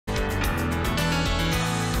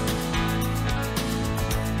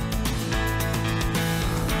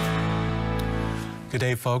Good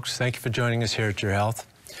day, folks. Thank you for joining us here at Your Health.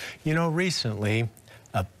 You know, recently,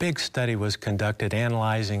 a big study was conducted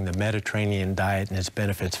analyzing the Mediterranean diet and its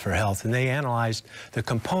benefits for health. And they analyzed the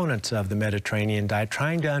components of the Mediterranean diet,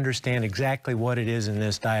 trying to understand exactly what it is in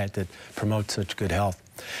this diet that promotes such good health.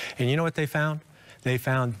 And you know what they found? They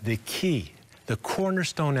found the key, the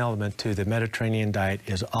cornerstone element to the Mediterranean diet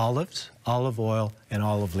is olives, olive oil, and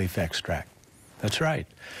olive leaf extract. That's right.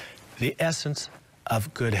 The essence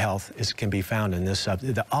of good health can be found in this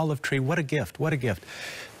substance. The olive tree, what a gift, what a gift.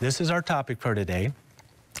 This is our topic for today,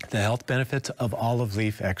 the health benefits of olive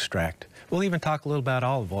leaf extract. We'll even talk a little about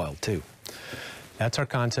olive oil too. That's our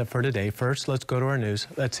concept for today. First, let's go to our news.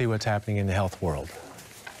 Let's see what's happening in the health world.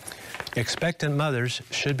 Expectant mothers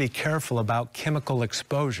should be careful about chemical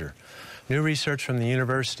exposure. New research from the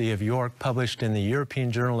University of York, published in the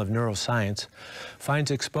European Journal of Neuroscience, finds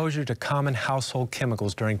exposure to common household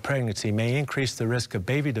chemicals during pregnancy may increase the risk of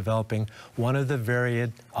baby developing one of the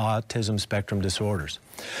varied autism spectrum disorders.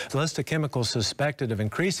 The list of chemicals suspected of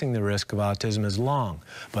increasing the risk of autism is long,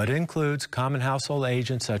 but it includes common household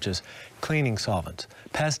agents such as cleaning solvents,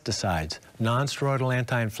 pesticides, non-steroidal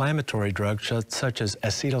anti-inflammatory drugs such as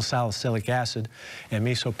acetylsalicylic acid and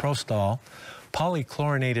misoprostol,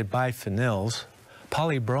 polychlorinated biphenyls,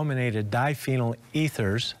 polybrominated diphenyl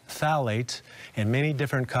ethers, phthalates, and many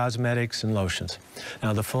different cosmetics and lotions.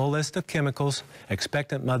 Now, the full list of chemicals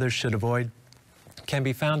expectant mothers should avoid can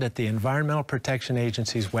be found at the Environmental Protection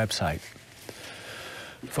Agency's website.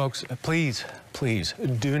 Folks, please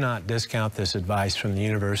do not discount this advice from the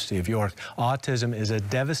University of York. Autism is a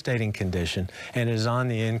devastating condition and is on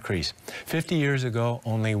the increase. 50 years ago,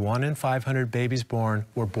 only 1 in 500 babies born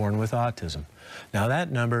were born with autism. Now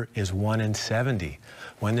that number is 1 in 70.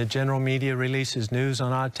 When the general media releases news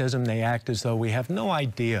on autism, they act as though we have no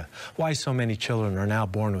idea why so many children are now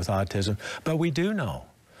born with autism. But we do know.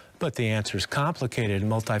 But the answer is complicated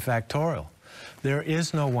and multifactorial. There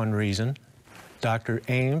is no one reason. Doctors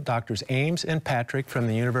Ames and Patrick from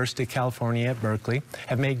the University of California at Berkeley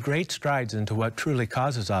have made great strides into what truly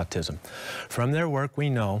causes autism. From their work, we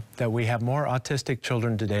know that we have more autistic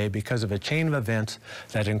children today because of a chain of events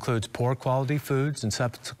that includes poor quality foods and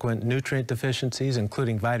subsequent nutrient deficiencies,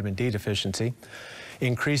 including vitamin D deficiency,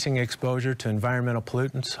 increasing exposure to environmental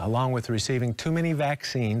pollutants, along with receiving too many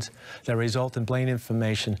vaccines that result in brain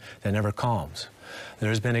inflammation that never calms. There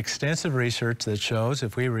has been extensive research that shows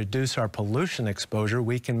if we reduce our pollution exposure,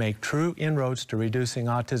 we can make true inroads to reducing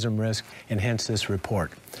autism risk, and hence this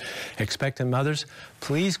report. Expectant mothers,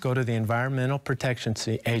 please go to the Environmental Protection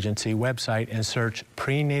Agency website and search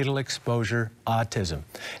prenatal exposure autism,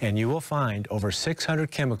 and you will find over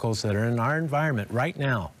 600 chemicals that are in our environment right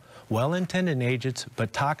now, well-intended agents,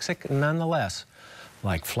 but toxic nonetheless,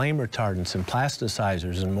 like flame retardants and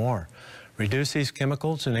plasticizers and more. Reduce these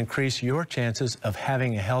chemicals and increase your chances of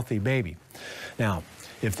having a healthy baby. Now,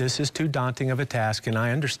 if this is too daunting of a task, and I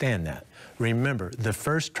understand that, remember, the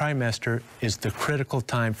first trimester is the critical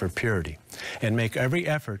time for purity, and make every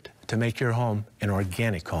effort to make your home an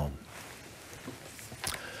organic home.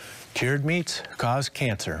 Cured meats cause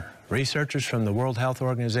cancer. Researchers from the World Health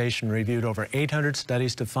Organization reviewed over 800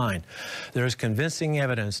 studies to find there is convincing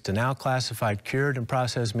evidence to now classify cured and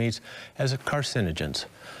processed meats as carcinogens.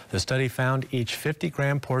 The study found each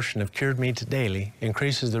 50-gram portion of cured meats daily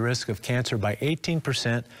increases the risk of cancer by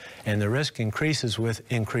 18%, and the risk increases with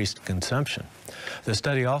increased consumption. The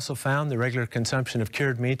study also found the regular consumption of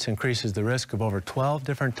cured meats increases the risk of over 12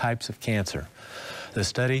 different types of cancer. The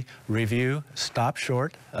study review stopped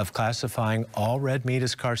short of classifying all red meat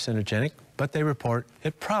as carcinogenic, but they report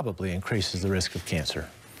it probably increases the risk of cancer.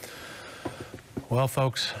 Well,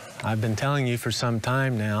 folks, I've been telling you for some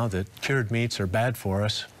time now that cured meats are bad for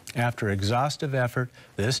us. After exhaustive effort,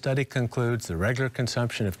 this study concludes the regular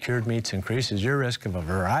consumption of cured meats increases your risk of a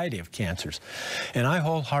variety of cancers. And I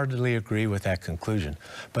wholeheartedly agree with that conclusion.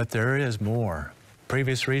 But there is more.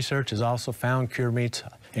 Previous research has also found cured meats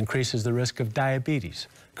increases the risk of diabetes,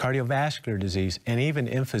 cardiovascular disease, and even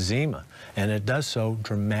emphysema, and it does so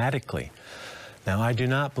dramatically. Now, I do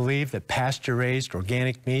not believe that pasture-raised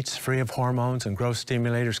organic meats free of hormones and growth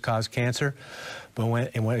stimulators cause cancer,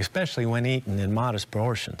 but especially when eaten in modest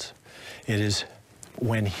portions. It is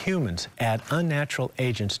when humans add unnatural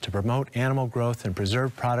agents to promote animal growth and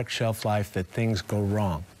preserve product shelf life that things go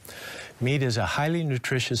wrong. Meat is a highly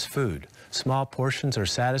nutritious food, Small portions are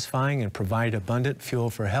satisfying and provide abundant fuel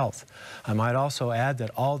for health. I might also add that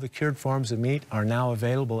all the cured forms of meat are now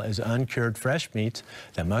available as uncured fresh meats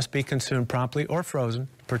that must be consumed promptly or frozen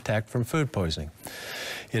to protect from food poisoning.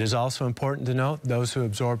 It is also important to note those who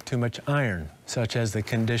absorb too much iron, such as the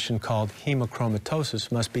condition called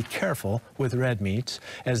hemochromatosis, must be careful with red meats,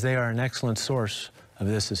 as they are an excellent source of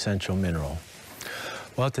this essential mineral.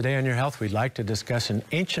 Well, today on Your Health, we'd like to discuss an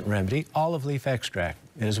ancient remedy, olive leaf extract.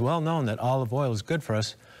 It is well known that olive oil is good for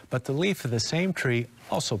us, but the leaf of the same tree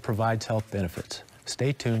also provides health benefits.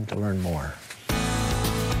 Stay tuned to learn more.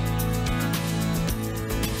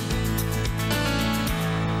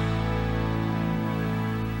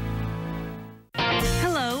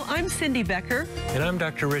 I'm Cindy Becker. And I'm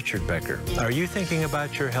Dr. Richard Becker. Are you thinking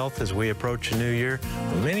about your health as we approach a new year?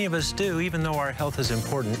 Well, many of us do, even though our health is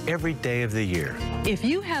important every day of the year. If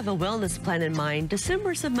you have a wellness plan in mind,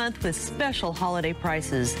 December's a month with special holiday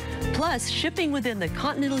prices. Plus, shipping within the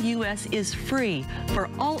continental U.S. is free for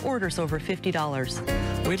all orders over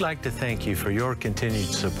 $50. We'd like to thank you for your continued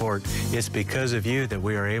support. It's because of you that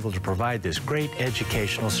we are able to provide this great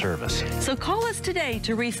educational service. So call us today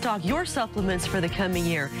to restock your supplements for the coming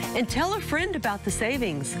year and tell a friend about the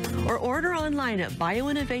savings, or order online at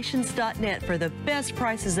bioinnovations.net for the best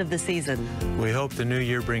prices of the season. We hope the new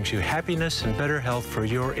year brings you happiness and better health for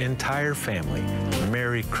your entire family.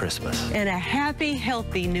 Merry Christmas. And a happy,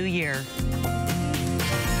 healthy new year.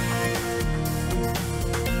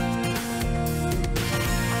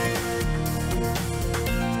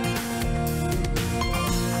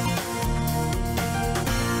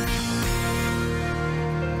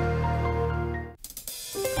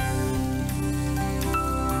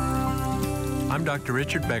 I'm Dr.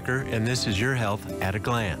 Richard Becker, and this is Your Health at a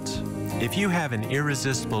Glance. If you have an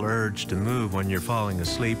irresistible urge to move when you're falling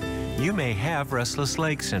asleep, you may have restless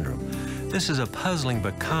leg syndrome. This is a puzzling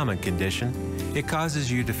but common condition. It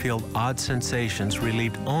causes you to feel odd sensations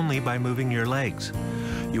relieved only by moving your legs.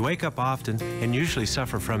 You wake up often and usually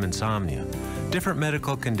suffer from insomnia. Different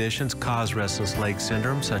medical conditions cause restless leg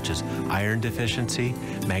syndrome, such as iron deficiency,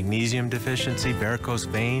 magnesium deficiency, varicose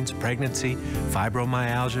veins, pregnancy,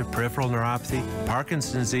 fibromyalgia, peripheral neuropathy,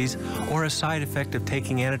 Parkinson's disease, or a side effect of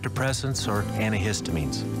taking antidepressants or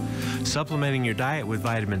antihistamines. Supplementing your diet with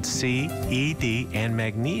vitamins C, E, D, and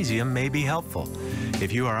magnesium may be helpful.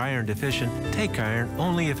 If you are iron deficient, take iron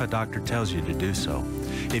only if a doctor tells you to do so.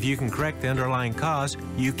 If you can correct the underlying cause,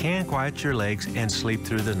 you can quiet your legs and sleep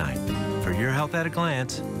through the night. For Your Health at a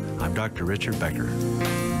Glance, I'm Dr. Richard Becker.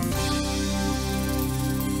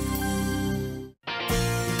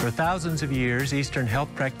 For thousands of years, Eastern health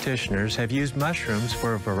practitioners have used mushrooms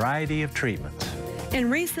for a variety of treatments. And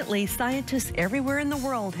recently, scientists everywhere in the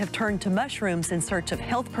world have turned to mushrooms in search of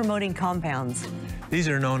health-promoting compounds. These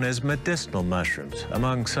are known as medicinal mushrooms.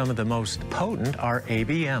 Among some of the most potent are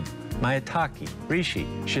ABM, maitake, reishi,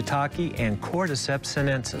 shiitake, and cordyceps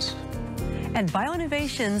sinensis. At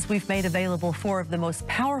BioInnovations, we've made available 4 of the most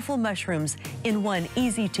powerful mushrooms in one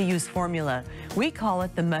easy-to-use formula. We call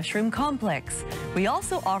it the Mushroom Complex. We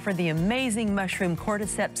also offer the amazing mushroom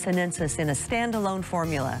cordyceps sinensis in a standalone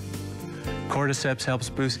formula. Cordyceps helps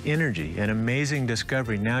boost energy, an amazing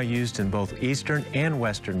discovery now used in both Eastern and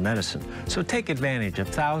Western medicine. So take advantage of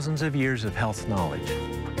thousands of years of health knowledge.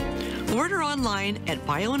 Order online at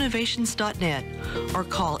bioinnovations.net or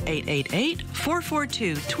call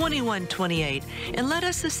 888-442-2128 and let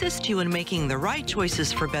us assist you in making the right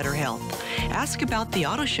choices for better health. Ask about the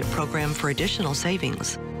AutoShip program for additional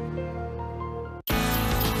savings.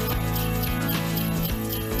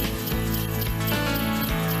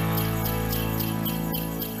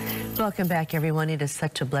 Welcome back, everyone. It is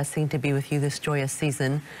such a blessing to be with you this joyous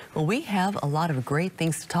season. Well, we have a lot of great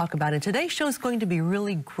things to talk about, and today's show is going to be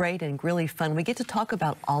really great and really fun. We get to talk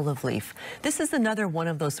about olive leaf. This is another one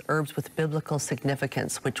of those herbs with biblical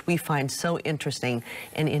significance, which we find so interesting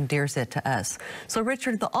and endears it to us. So,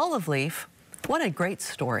 Richard, the olive leaf, what a great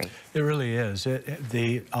story. It really is.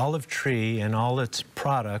 The olive tree and all its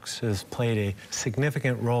products has played a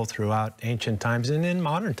significant role throughout ancient times and in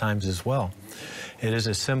modern times as well. It is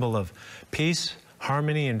a symbol of peace,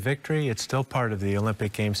 harmony, and victory. It's still part of the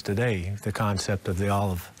Olympic Games today, the concept of the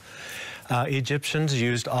olive. Egyptians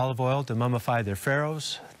used olive oil to mummify their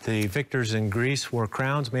pharaohs. The victors in Greece wore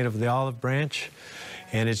crowns made of the olive branch.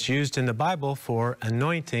 And it's used in the Bible for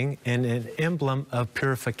anointing and an emblem of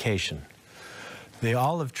purification. The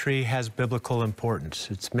olive tree has biblical importance.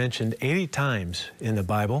 It's mentioned 80 times in the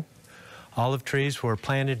Bible. Olive trees were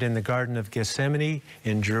planted in the Garden of Gethsemane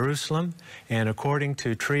in Jerusalem, and according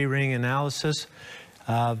to tree ring analysis,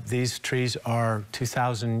 These trees are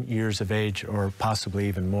 2,000 years of age or possibly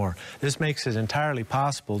even more. This makes it entirely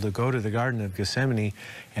possible to go to the Garden of Gethsemane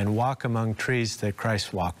and walk among trees that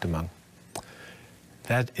Christ walked among.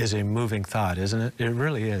 That is a moving thought, isn't it? It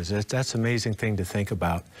really is. That's an amazing thing to think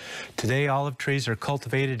about. Today, olive trees are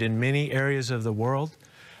cultivated in many areas of the world.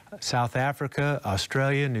 South Africa,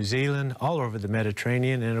 Australia, New Zealand, all over the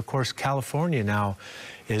Mediterranean, and of course California now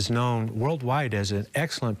is known worldwide as an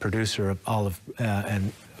excellent producer of olive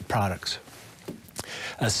and products.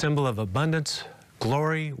 A symbol of abundance,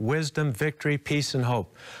 glory, wisdom, victory, peace, and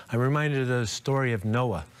hope. I'm reminded of the story of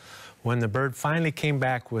Noah. When the bird finally came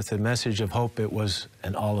back with a message of hope, it was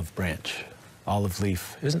an olive branch, olive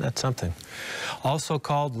leaf. Isn't that something? Also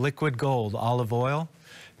called liquid gold, olive oil.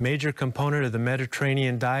 Major component of the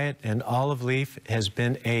Mediterranean diet, and olive leaf has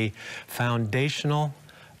been a foundational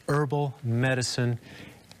herbal medicine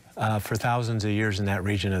for thousands of years in that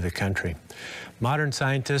region of the country. Modern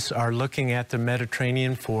scientists are looking at the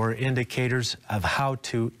Mediterranean for indicators of how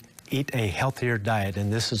to eat a healthier diet,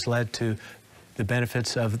 and this has led to the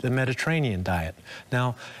benefits of the Mediterranean diet.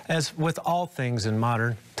 Now, as with all things in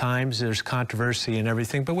modern times, there's controversy and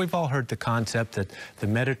everything, but we've all heard the concept that the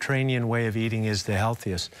Mediterranean way of eating is the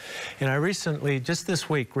healthiest. And I recently, just this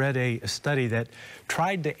week, read a study that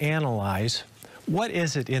tried to analyze what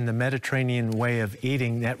is it in the Mediterranean way of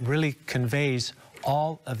eating that really conveys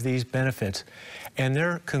all of these benefits. And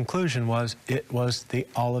their conclusion was it was the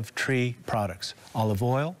olive tree products, olive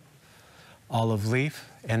oil, olive leaf,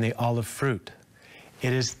 and the olive fruit.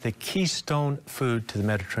 It is the keystone food to the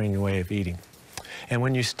Mediterranean way of eating. And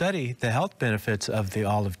when you study the health benefits of the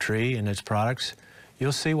olive tree and its products,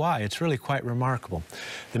 you'll see why. It's really quite remarkable.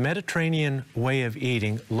 The Mediterranean way of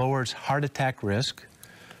eating lowers heart attack risk,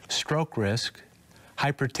 stroke risk,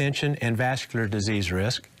 hypertension and vascular disease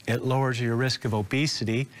risk. It lowers your risk of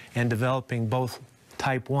obesity and developing both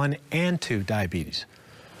type 1 and 2 diabetes.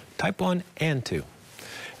 Type 1 and 2.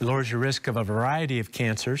 It lowers your risk of a variety of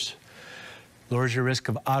cancers, lowers your risk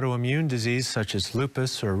of autoimmune disease such as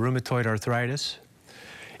lupus or rheumatoid arthritis.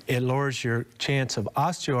 It lowers your chance of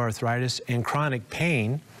osteoarthritis and chronic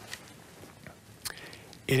pain.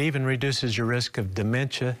 It even reduces your risk of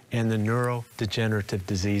dementia and the neurodegenerative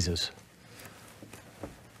diseases.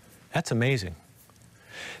 That's amazing.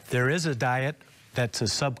 There is a diet that's a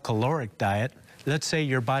subcaloric diet. Let's say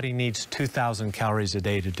your body needs 2,000 calories a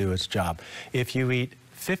day to do its job. If you eat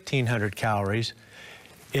 1,500 calories,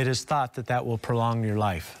 it is thought that that will prolong your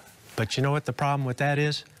life. But you know what the problem with that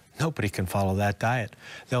is? Nobody can follow that diet.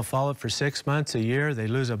 They'll follow it for 6 months, a year, they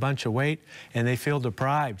lose a bunch of weight, and they feel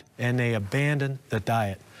deprived, and they abandon the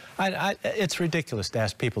diet. It's ridiculous to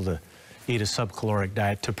ask people to eat a subcaloric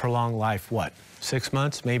diet to prolong life, what, 6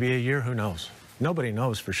 months, maybe a year, who knows? Nobody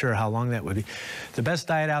knows for sure how long that would be. The best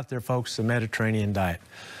diet out there, folks, is the Mediterranean diet.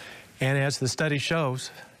 And as the study shows,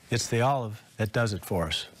 it's the olive that does it for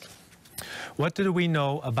us. What do we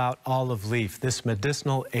know about olive leaf, this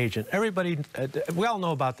medicinal agent? Everybody, we all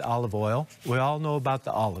know about the olive oil. We all know about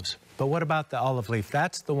the olives. But what about the olive leaf?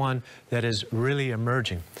 That's the one that is really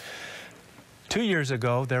emerging. 2 years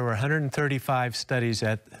ago, there were 135 studies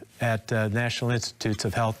at National Institutes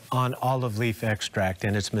of Health on olive leaf extract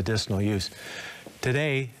and its medicinal use.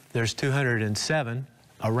 Today, there's 207,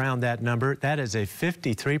 around that number. That is a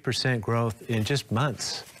 53% growth in just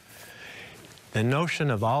months. The notion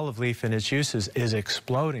of olive leaf and its uses is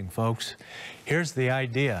exploding, folks. Here's the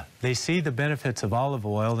idea. They see the benefits of olive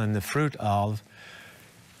oil and the fruit olive,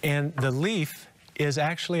 and the leaf is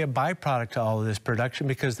actually a byproduct to all of this production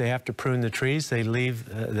because they have to prune the trees, they lose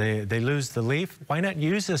the leaf. Why not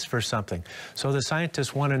use this for something? So the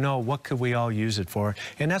scientists want to know, what could we all use it for?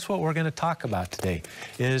 And that's what we're going to talk about today,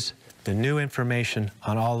 is the new information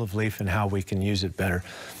on olive leaf and how we can use it better.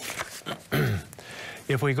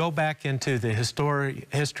 If we go back into the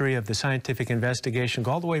history of the scientific investigation,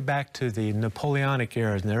 go all the way back to the Napoleonic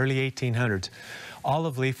era in the early 1800s,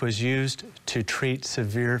 olive leaf was used to treat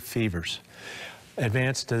severe fevers.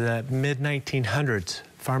 Advanced to the mid-1900s,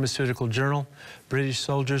 Pharmaceutical Journal, British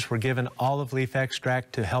soldiers were given olive leaf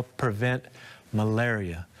extract to help prevent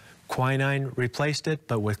malaria. Quinine replaced it,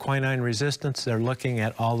 but with quinine resistance, they're looking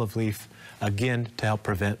at olive leaf again to help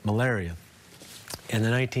prevent malaria. In the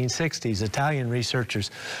 1960s, Italian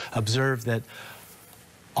researchers observed that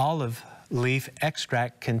olive leaf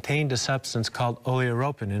extract contained a substance called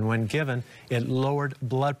oleuropein, and when given, it lowered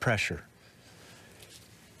blood pressure.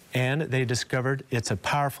 And they discovered it's a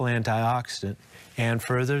powerful antioxidant. And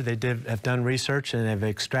further, they have done research and have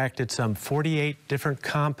extracted some 48 different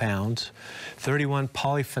compounds, 31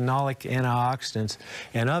 polyphenolic antioxidants,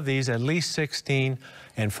 and of these, at least 16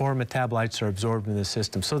 and 4 metabolites are absorbed in the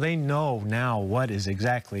system. So they know now what is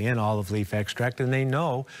exactly in olive leaf extract, and they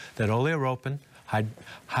know that oleoropin,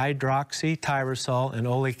 hydroxytyrosol, and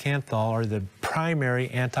oleocanthal are the primary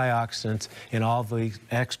antioxidants in olive leaf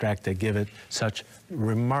extract that give it such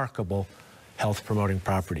remarkable health-promoting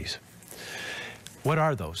properties. What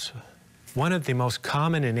are those? One of the most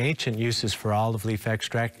common and ancient uses for olive leaf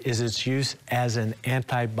extract is its use as an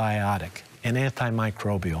antibiotic, an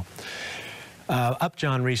antimicrobial.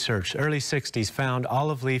 Upjohn research, early 60s, found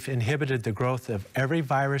olive leaf inhibited the growth of every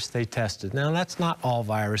virus they tested. Now, that's not all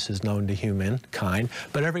viruses known to humankind,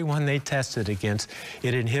 but every one they tested against,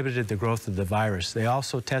 it inhibited the growth of the virus. They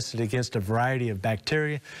also tested against a variety of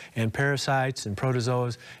bacteria and parasites and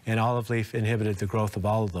protozoas, and olive leaf inhibited the growth of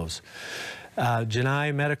all of those.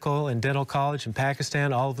 Janai Medical and Dental College in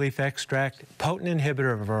Pakistan, olive leaf extract, potent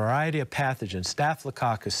inhibitor of a variety of pathogens,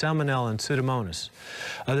 Staphylococcus, Salmonella, and Pseudomonas.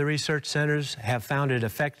 Other research centers have found it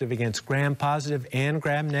effective against gram-positive and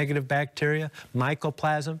gram-negative bacteria,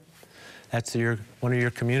 mycoplasma. That's one of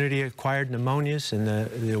your community-acquired pneumonias, and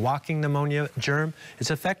the walking pneumonia germ.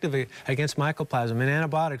 It's effective against mycoplasma, and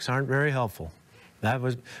antibiotics aren't very helpful.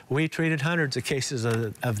 We treated hundreds of cases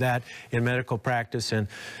of that in medical practice, and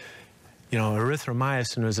you know,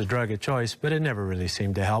 erythromycin was a drug of choice, but it never really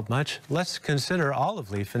seemed to help much. Let's consider olive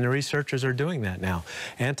leaf, and the researchers are doing that now.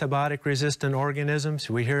 Antibiotic-resistant organisms,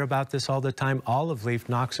 we hear about this all the time. Olive leaf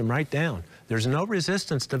knocks them right down. There's no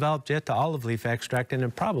resistance developed yet to olive leaf extract, and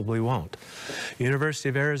it probably won't. University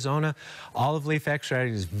of Arizona, olive leaf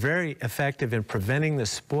extract is very effective in preventing the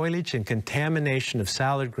spoilage and contamination of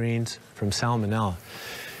salad greens from salmonella.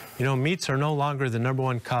 You know, meats are no longer the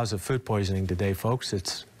 #1 cause of food poisoning today, folks.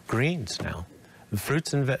 It's greens now. The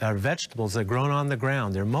fruits and vegetables that are grown on the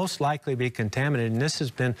ground, they're most likely to be contaminated, and this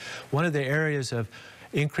has been one of the areas of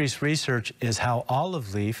increased research, is how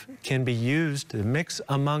olive leaf can be used to mix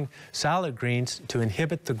among salad greens to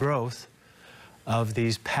inhibit the growth of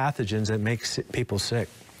these pathogens that make people sick.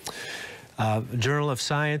 Journal of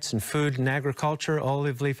Science and Food and Agriculture,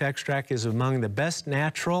 olive leaf extract is among the best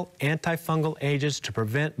natural antifungal agents to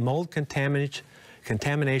prevent mold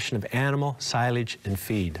contamination of animal, silage, and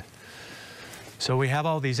feed. So we have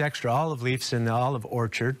all these extra olive leaves in the olive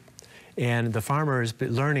orchard, and the farmer is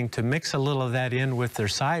learning to mix a little of that in with their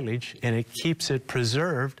silage, and it keeps it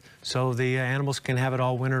preserved so the animals can have it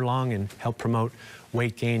all winter long and help promote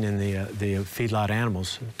weight gain in the feedlot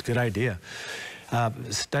animals. It's a good idea.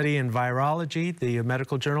 Study in virology, the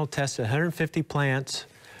medical journal tested 150 plants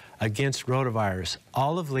against rotavirus.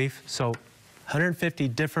 Olive leaf, so 150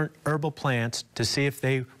 different herbal plants to see if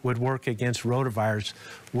they would work against rotavirus,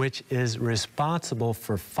 which is responsible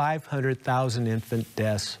for 500,000 infant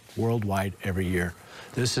deaths worldwide every year.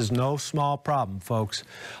 This is no small problem, folks.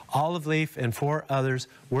 Olive leaf and 4 others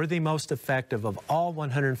were the most effective of all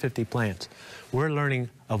 150 plants. We're learning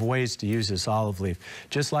of ways to use this olive leaf.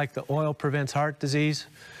 Just like the oil prevents heart disease,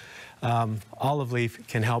 olive leaf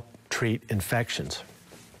can help treat infections.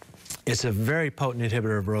 It's a very potent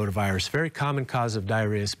inhibitor of rotavirus, very common cause of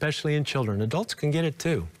diarrhea, especially in children. Adults can get it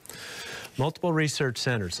too. Multiple research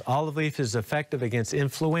centers. Olive leaf is effective against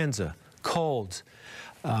influenza, colds,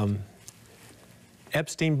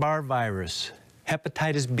 Epstein-Barr virus,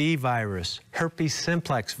 hepatitis B virus, herpes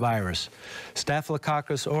simplex virus,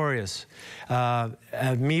 Staphylococcus aureus,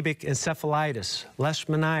 amoebic encephalitis,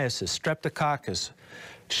 leishmaniasis, streptococcus,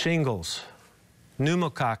 shingles,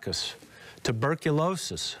 pneumococcus,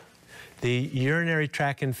 tuberculosis, the urinary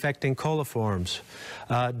tract infecting coliforms,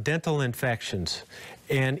 dental infections,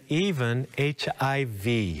 and even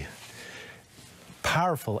HIV.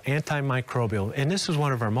 Powerful antimicrobial, and this is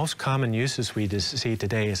one of our most common uses we see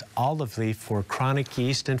today, is olive leaf for chronic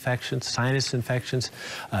yeast infections, sinus infections,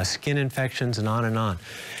 skin infections, and on and on.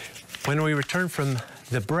 When we return from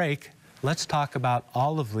the break, let's talk about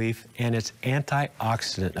olive leaf and its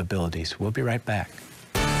antioxidant abilities. We'll be right back.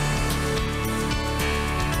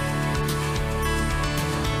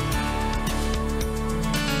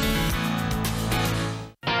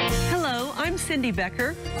 Cindy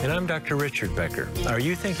Becker. And I'm Dr. Richard Becker. Are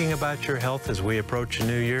you thinking about your health as we approach a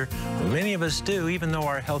new year? Well, many of us do, even though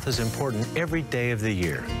our health is important every day of the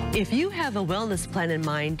year. If you have a wellness plan in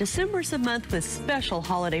mind, December's a month with special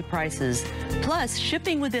holiday prices. Plus,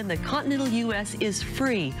 shipping within the continental U.S. is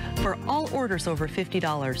free for all orders over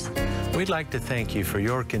 $50. We'd like to thank you for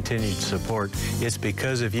your continued support. It's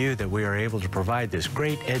because of you that we are able to provide this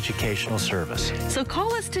great educational service. So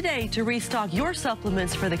call us today to restock your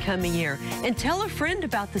supplements for the coming year and tell a friend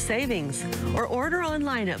about the savings, or order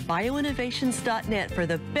online at bioinnovations.net for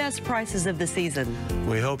the best prices of the season.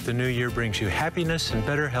 We hope the new year brings you happiness and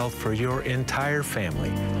better health for your entire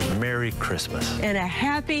family. Merry Christmas. And a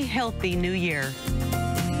happy, healthy new year.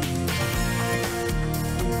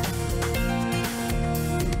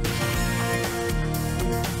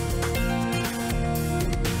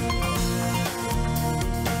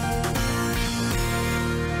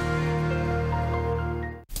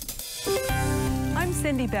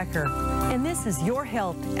 Cindy Becker, and this is Your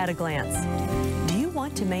Health at a Glance. Do you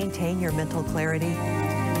want to maintain your mental clarity?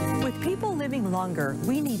 With people living longer,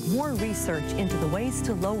 we need more research into the ways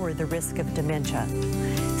to lower the risk of dementia.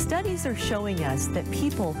 Studies are showing us that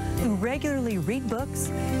people who regularly read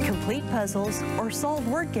books, complete puzzles, or solve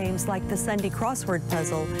word games like the Sunday crossword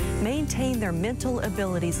puzzle maintain their mental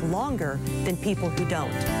abilities longer than people who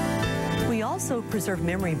don't. We also preserve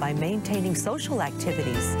memory by maintaining social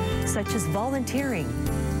activities, such as volunteering,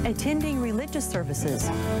 attending religious services,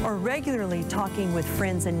 or regularly talking with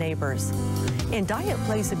friends and neighbors. And diet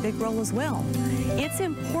plays a big role as well. It's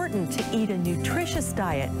important to eat a nutritious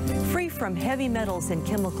diet free from heavy metals and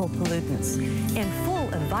chemical pollutants, and full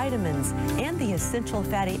of vitamins and the essential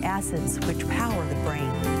fatty acids which power the brain.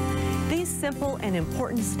 These simple and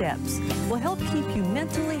important steps will help keep you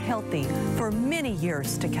mentally healthy for many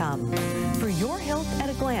years to come. For Your Health at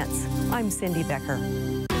a Glance, I'm Cindy Becker.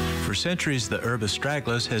 For centuries, the herb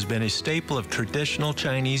astragalus has been a staple of traditional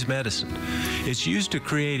Chinese medicine. It's used to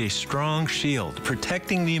create a strong shield,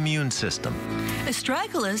 protecting the immune system.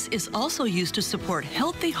 Astragalus is also used to support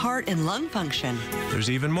healthy heart and lung function. There's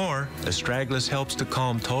even more. Astragalus helps to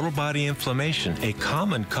calm total body inflammation, a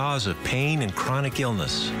common cause of pain and chronic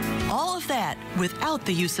illness. All of that without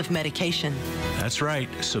the use of medication. That's right.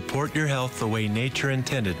 Support your health the way nature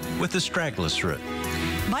intended with astragalus root.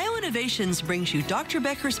 BioInnovations brings you Dr.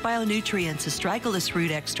 Becker's Bionutrients Astragalus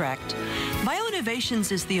Root Extract.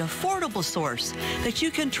 BioInnovations is the affordable source that you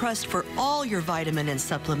can trust for all your vitamin and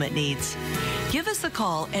supplement needs. Give us a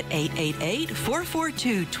call at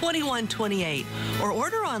 888-442-2128 or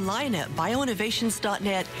order online at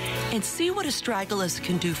bioinnovations.net and see what astragalus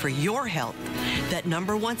can do for your health. That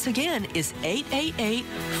number once again is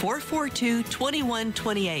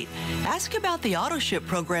 888-442-2128. Ask about the AutoShip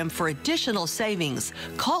program for additional savings.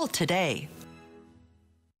 Call today.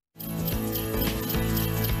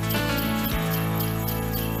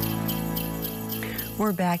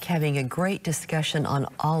 We're back having a great discussion on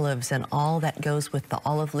olives and all that goes with the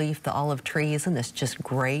olive leaf, the olive tree. Isn't this just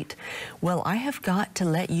great? Well, I have got to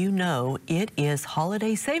let you know it is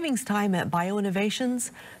holiday savings time at BioInnovations.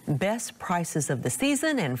 Best prices of the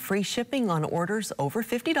season and free shipping on orders over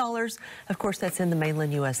 $50. Of course, that's in the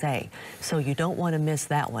mainland USA, so you don't want to miss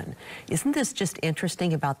that one. Isn't this just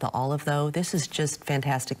interesting about the olive, though? This is just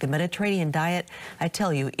fantastic. The Mediterranean diet, I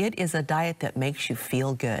tell you, it is a diet that makes you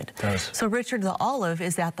feel good. It does. So, Richard, the olive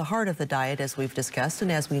is at the heart of the diet, as we've discussed,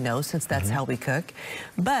 and as we know, since that's how we cook.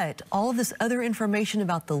 But all of this other information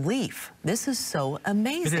about the leaf, this is so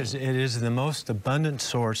amazing. It is the most abundant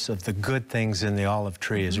source of the good things in the olive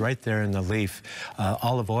tree, is right there in the leaf.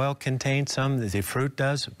 Olive oil contains some, the fruit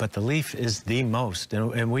does, but the leaf is the most,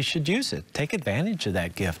 and we should use it. Take advantage of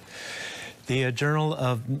that gift. The Journal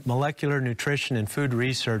of Molecular Nutrition and Food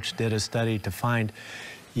Research did a study to find,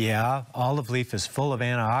 yeah, olive leaf is full of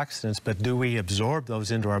antioxidants, but do we absorb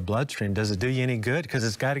those into our bloodstream? Does it do you any good? Because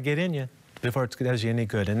it's got to get in you before it does you any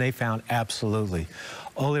good. And they found absolutely.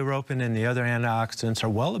 Oleuropein and the other antioxidants are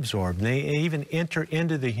well absorbed. And they even enter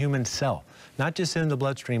into the human cell, not just in the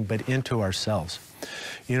bloodstream, but into our cells.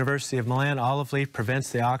 University of Milan, olive leaf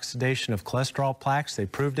prevents the oxidation of cholesterol plaques. They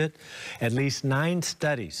proved it. At least 9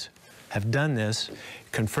 studies have done this.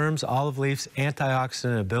 Confirms olive leaf's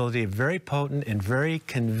antioxidant ability, very potent and very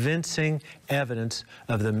convincing evidence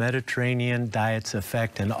of the Mediterranean diet's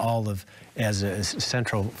effect in olive as a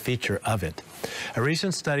central feature of it. A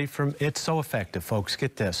recent study from, it's so effective, folks,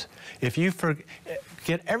 get this. If you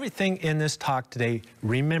forget everything in this talk today,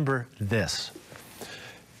 remember this.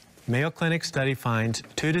 Mayo Clinic study finds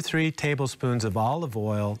 2 to 3 tablespoons of olive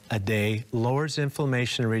oil a day lowers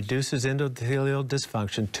inflammation and reduces endothelial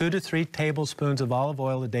dysfunction. 2 to 3 tablespoons of olive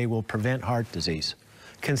oil a day will prevent heart disease,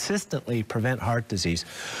 consistently prevent heart disease.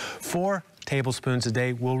 4 tablespoons a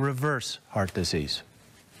day will reverse heart disease.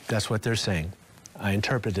 That's what they're saying. I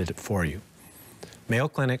interpreted it for you. Mayo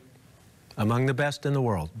Clinic, among the best in the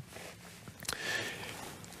world.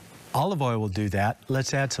 Olive oil will do that.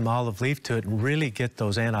 Let's add some olive leaf to it and really get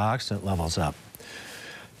those antioxidant levels up.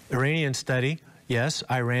 Iranian study. Yes,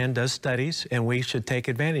 Iran does studies, and we should take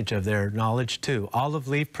advantage of their knowledge too. Olive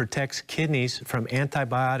leaf protects kidneys from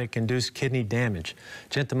antibiotic-induced kidney damage.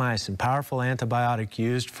 Gentamicin, powerful antibiotic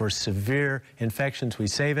used for severe infections. We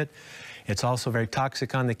save it. It's also very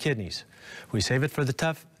toxic on the kidneys. We save it for the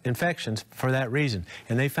tough infections for that reason.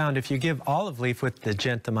 And they found if you give olive leaf with the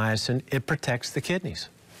gentamicin, it protects the kidneys.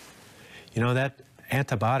 You know, that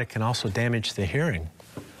antibiotic can also damage the hearing.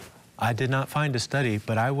 I did not find a study,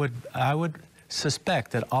 but I would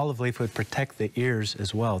suspect that olive leaf would protect the ears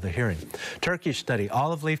as well, the hearing. Turkish study,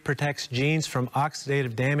 olive leaf protects genes from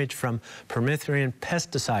oxidative damage from permethrin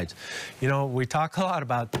pesticides. You know, we talk a lot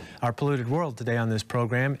about our polluted world today on this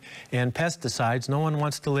program, and pesticides. No one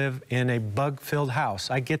wants to live in a bug-filled house.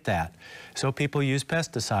 I get that. So people use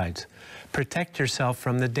pesticides. Protect yourself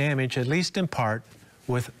from the damage, at least in part,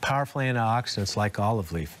 with powerful antioxidants like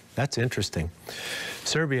olive leaf. That's interesting.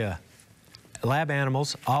 Serbia. Lab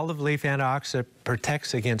animals, olive leaf antioxidant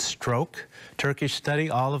protects against stroke. Turkish study,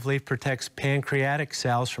 olive leaf protects pancreatic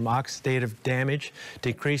cells from oxidative damage,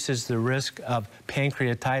 decreases the risk of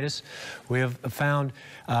pancreatitis. We have found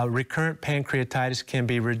recurrent pancreatitis can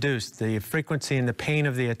be reduced. The frequency and the pain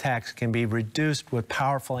of the attacks can be reduced with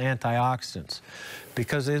powerful antioxidants.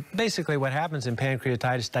 Because basically what happens in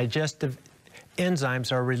pancreatitis, digestive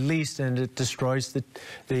enzymes are released and it destroys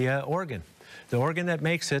the organ. The organ that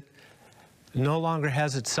makes it no longer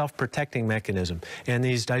has its self-protecting mechanism. And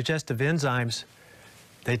these digestive enzymes,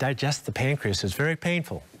 they digest the pancreas. It's very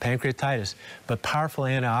painful, pancreatitis, but powerful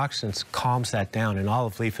antioxidants calms that down, and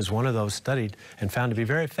olive leaf is one of those studied and found to be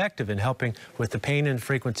very effective in helping with the pain and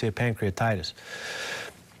frequency of pancreatitis.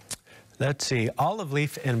 Let's see, olive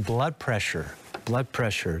leaf and blood pressure. Blood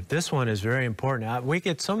pressure. This one is very important. We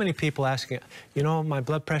get so many people asking, you know, my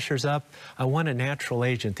blood pressure's up. I want a natural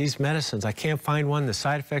agent. These medicines, I can't find one. The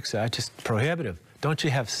side effects are just prohibitive. Don't you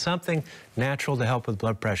have something natural to help with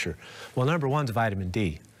blood pressure? Well, number one's vitamin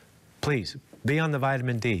D. Please, be on the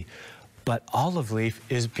vitamin D. But olive leaf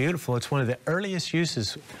is beautiful. It's one of the earliest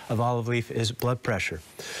uses of olive leaf is blood pressure.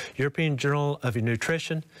 European Journal of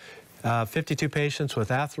Nutrition, 52 patients with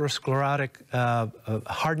atherosclerotic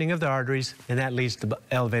hardening of the arteries, and that leads to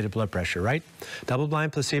elevated blood pressure, right?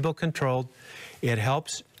 Double-blind, placebo-controlled. It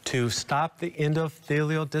helps to stop the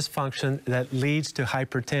endothelial dysfunction that leads to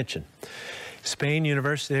hypertension. Spain,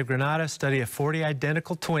 University of Granada, study of 40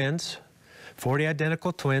 identical twins,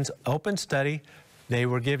 open study. They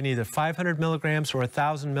were given either 500 milligrams or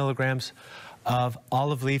 1,000 milligrams of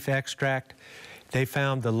olive leaf extract. They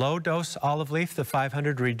found the low-dose olive leaf, the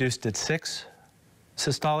 500, reduced at 6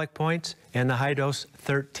 systolic points, and the high-dose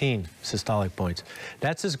 13 systolic points.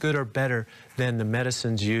 That's as good or better than the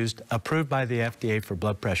medicines used, approved by the FDA for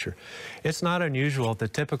blood pressure. It's not unusual. The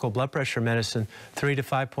typical blood pressure medicine, 3 to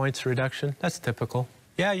 5 points reduction, that's typical.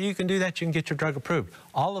 Yeah, you can do that. You can get your drug approved.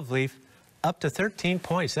 Olive leaf, up to 13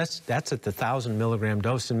 points. That's at the 1,000 milligram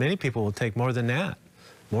dose, and many people will take more than that.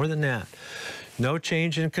 More than that. No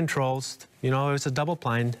change in controls. You know, it was a double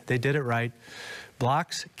blind. They did it right.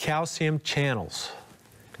 Blocks calcium channels.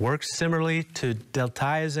 Works similarly to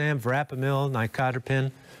diltiazem, verapamil,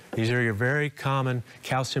 nicotropin. These are your very common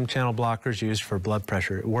calcium channel blockers used for blood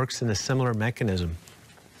pressure. It works in a similar mechanism.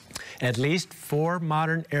 At least 4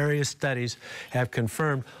 modern area studies have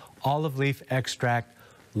confirmed olive leaf extract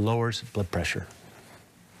lowers blood pressure.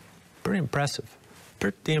 Pretty impressive.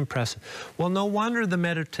 Pretty impressive. Well, no wonder the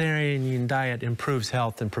Mediterranean diet improves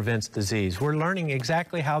health and prevents disease. We're learning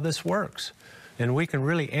exactly how this works. And we can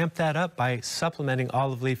really amp that up by supplementing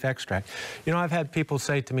olive leaf extract. You know, I've had people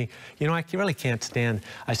say to me, you know, I really can't stand,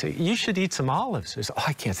 I say, you should eat some olives. They say, oh,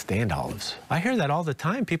 I can't stand olives. I hear that all the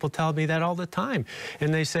time. People tell me that all the time.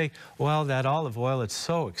 And they say, well, that olive oil, it's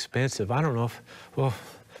so expensive. I don't know if, well,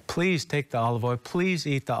 please take the olive oil, please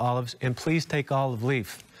eat the olives, and please take olive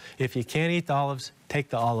leaf. If you can't eat the olives, take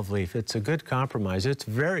the olive leaf. It's a good compromise. It's a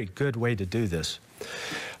very good way to do this.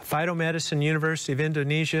 Phytomedicine, University of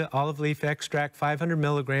Indonesia, olive leaf extract, 500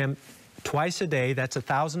 milligram twice a day, that's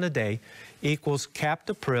 1,000 a day, equals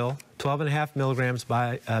captopril, 12.5 milligrams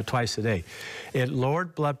twice a day. It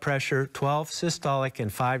lowered blood pressure, 12 systolic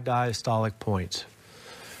and 5 diastolic points.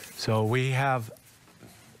 So we have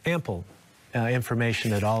ample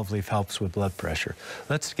information that olive leaf helps with blood pressure.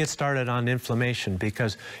 Let's get started on inflammation,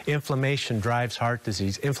 because inflammation drives heart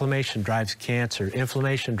disease, inflammation drives cancer,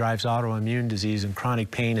 inflammation drives autoimmune disease and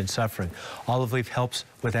chronic pain and suffering. Olive leaf helps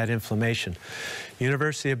with that inflammation.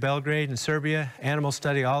 University of Belgrade in Serbia, animal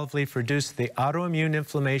study, olive leaf reduced the autoimmune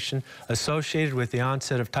inflammation associated with the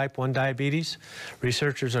onset of type 1 diabetes.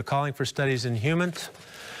 Researchers are calling for studies in humans.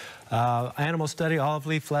 Animal study, olive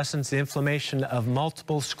leaf lessens the inflammation of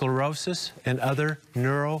multiple sclerosis and other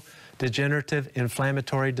neurodegenerative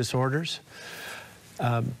inflammatory disorders.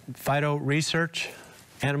 Phyto research,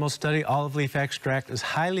 animal study, olive leaf extract is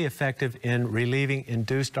highly effective in relieving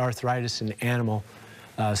induced arthritis in animal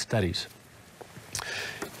studies.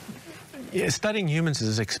 Studying humans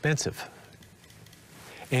is expensive.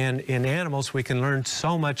 And in animals, we can learn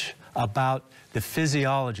so much about the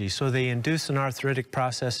physiology. So they induce an arthritic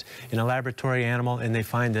process in a laboratory animal, and they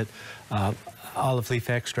find that olive leaf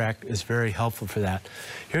extract is very helpful for that.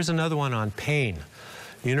 Here's another one on pain.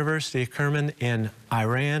 University of Kerman in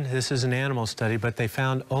Iran, this is an animal study, but they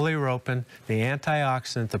found oleuropein, the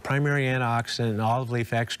antioxidant, the primary antioxidant in olive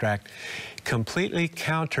leaf extract, completely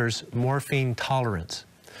counters morphine tolerance.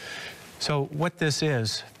 So what this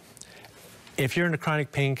is, if you're in a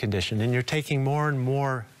chronic pain condition and you're taking more and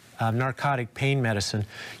more narcotic pain medicine,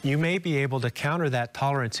 you may be able to counter that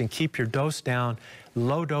tolerance and keep your dose down,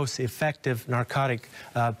 low dose effective narcotic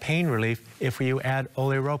pain relief if you add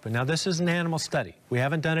oleuropein. Now this is an animal study. We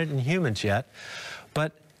haven't done it in humans yet,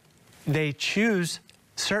 but they choose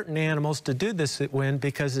certain animals to do this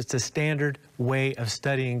because it's a standard way of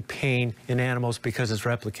studying pain in animals because it's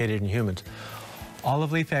replicated in humans.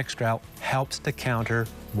 Olive leaf extract helps to counter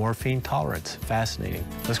morphine tolerance. Fascinating.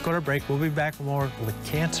 Let's go to a break. We'll be back with more with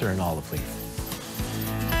cancer and olive leaf.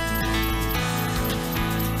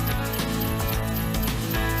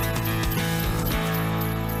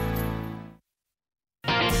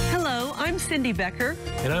 I'm Cindy Becker.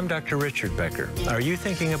 And I'm Dr. Richard Becker. Are you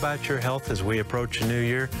thinking about your health as we approach a new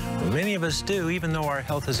year? Well, many of us do, even though our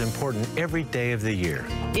health is important every day of the year.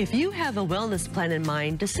 If you have a wellness plan in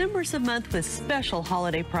mind, December's a month with special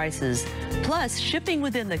holiday prices. Plus, shipping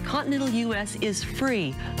within the continental U.S. is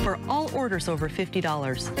free for all orders over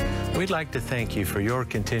 $50. We'd like to thank you for your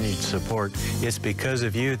continued support. It's because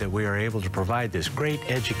of you that we are able to provide this great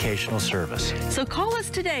educational service. So call us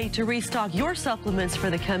today to restock your supplements for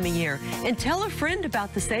the coming year and tell a friend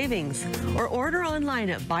about the savings, or order online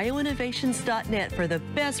at bioinnovations.net for the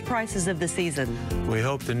best prices of the season. We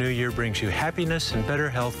hope the new year brings you happiness and better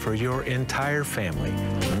health for your entire family.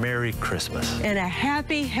 Merry Christmas. And a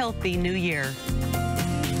happy, healthy new year.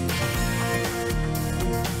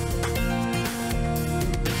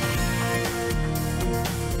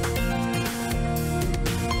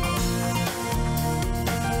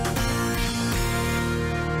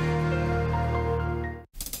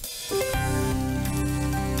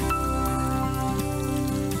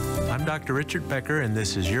 I'm Dr. Richard Becker, and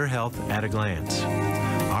this is Your Health at a Glance.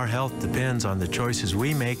 Our health depends on the choices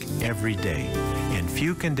we make every day, and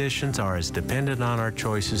few conditions are as dependent on our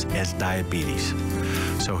choices as diabetes.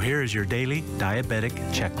 So here is your daily diabetic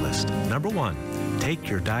checklist. Number 1, take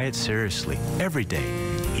your diet seriously every day.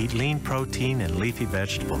 Eat lean protein and leafy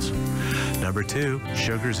vegetables. Number 2,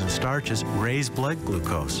 sugars and starches raise blood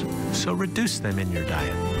glucose, so reduce them in your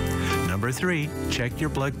diet. Number 3, check your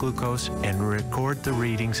blood glucose and record the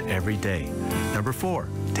readings every day. Number 4,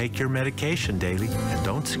 take your medication daily and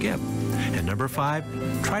don't skip. And number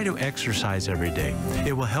 5, try to exercise every day.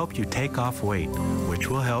 It will help you take off weight, which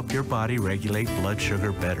will help your body regulate blood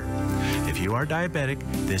sugar better. If you are diabetic,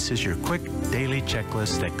 this is your quick daily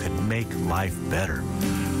checklist that could make life better.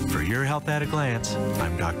 For Your Health at a Glance,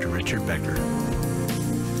 I'm Dr. Richard Becker.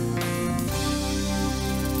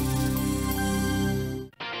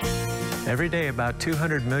 Every day, about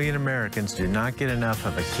 200 million Americans do not get enough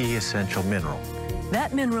of a key essential mineral.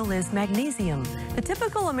 That mineral is magnesium. The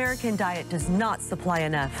typical American diet does not supply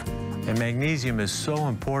enough. And magnesium is so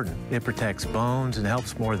important. It protects bones and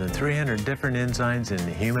helps more than 300 different enzymes in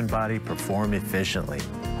the human body perform efficiently.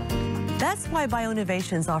 That's why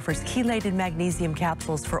BioInnovations offers chelated magnesium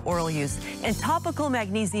capsules for oral use and topical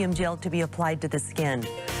magnesium gel to be applied to the skin.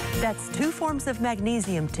 That's 2 forms of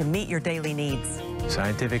magnesium to meet your daily needs.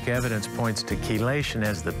 Scientific evidence points to chelation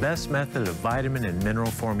as the best method of vitamin and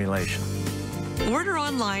mineral formulation. Order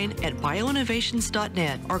online at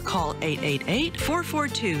bioinnovations.net or call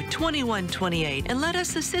 888-442-2128 and let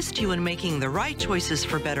us assist you in making the right choices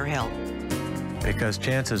for better health. Because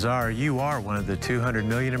chances are you are one of the 200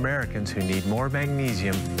 million Americans who need more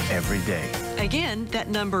magnesium every day. Again, that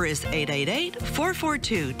number is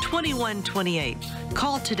 888-442-2128.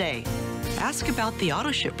 Call today. Ask about the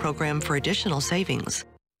AutoShip program for additional savings.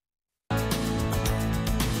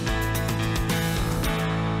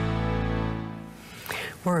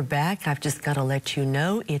 We're back. I've just got to let you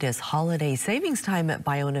know it is holiday savings time at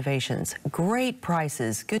BioInnovations. Great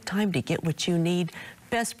prices, good time to get what you need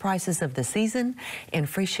Best prices of the season and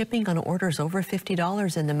free shipping on orders over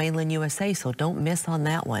 $50 in the mainland USA, so don't miss on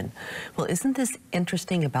that one. Well, isn't this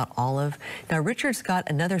interesting about olive? Now, Richard's got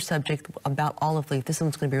another subject about olive leaf. This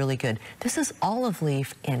one's going to be really good. This is olive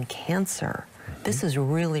leaf and cancer. This is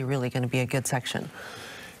really, really going to be a good section.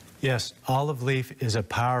 Yes, olive leaf is a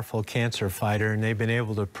powerful cancer fighter, and they've been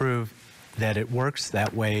able to prove that it works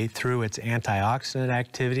that way through its antioxidant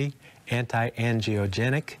activity,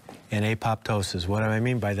 anti-angiogenic, and apoptosis. What do I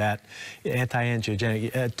mean by that?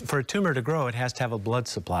 Anti-angiogenic. For a tumor to grow, it has to have a blood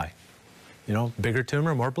supply. You know, bigger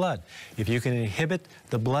tumor, more blood. If you can inhibit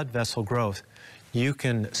the blood vessel growth, you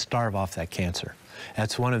can starve off that cancer.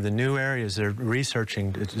 That's one of the new areas they're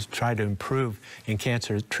researching to try to improve in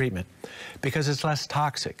cancer treatment because it's less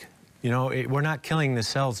toxic. You know, we're not killing the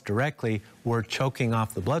cells directly, we're choking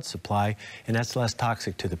off the blood supply, and that's less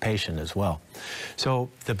toxic to the patient as well. So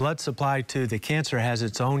the blood supply to the cancer has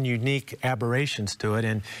its own unique aberrations to it,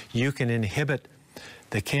 and you can inhibit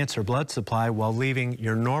the cancer blood supply while leaving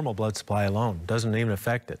your normal blood supply alone. Doesn't even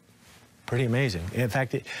affect it. Pretty amazing. In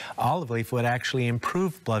fact, olive leaf would actually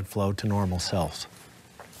improve blood flow to normal cells.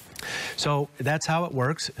 So that's how it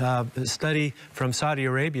works. A study from Saudi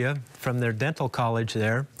Arabia, from their dental college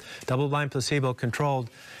there, double-blind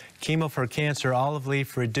placebo-controlled, chemo for cancer, olive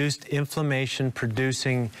leaf reduced inflammation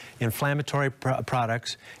producing inflammatory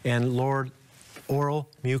products and lowered oral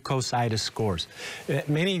mucositis scores.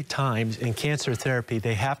 Many times in cancer therapy,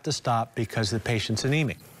 they have to stop because the patient's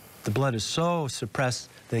anemic. The blood is so suppressed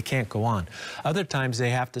they can't go on. Other times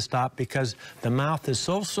they have to stop because the mouth is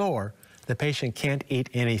so sore the patient can't eat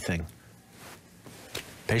anything.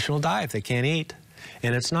 Patient will die if they can't eat.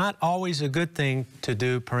 And it's not always a good thing to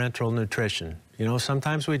do parenteral nutrition. You know,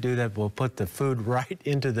 sometimes we do that. We'll put the food right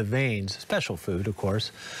into the veins, special food, of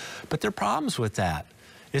course. But there are problems with that.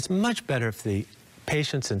 It's much better if the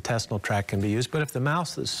patient's intestinal tract can be used. But if the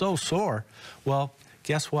mouth is so sore, well,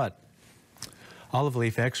 guess what? Olive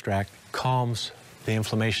leaf extract calms the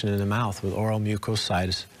inflammation in the mouth with oral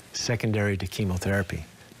mucositis secondary to chemotherapy.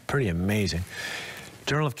 Pretty amazing.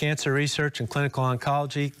 Journal of Cancer Research and Clinical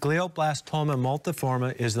Oncology, glioblastoma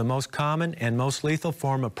multiforme is the most common and most lethal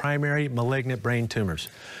form of primary malignant brain tumors.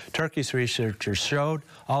 Turkish researchers showed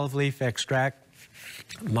olive leaf extract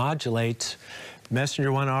modulates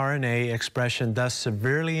messenger 1 RNA expression, thus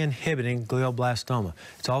severely inhibiting glioblastoma.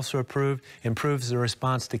 It's also improves the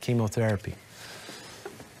response to chemotherapy.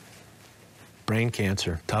 Brain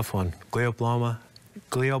cancer, tough one.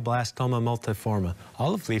 Glioblastoma multiforme.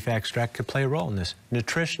 Olive leaf extract could play a role in this.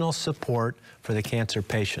 Nutritional support for the cancer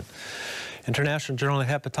patient. International Journal of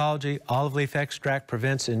Hepatology, olive leaf extract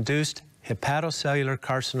prevents induced hepatocellular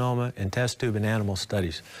carcinoma in test tube and animal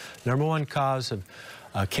studies. Number one cause of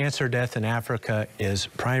cancer death in Africa is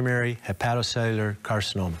primary hepatocellular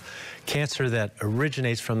carcinoma, cancer that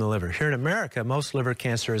originates from the liver. Here in America, most liver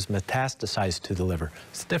cancer is metastasized to the liver.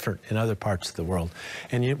 It's different in other parts of the world.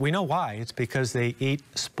 And we know why. It's because they eat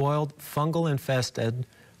spoiled, fungal-infested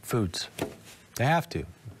foods. They have to.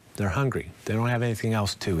 They're hungry. They don't have anything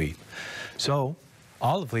else to eat. So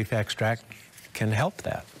olive leaf extract can help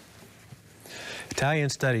that. Italian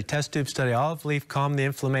study, test tube study, olive leaf calmed the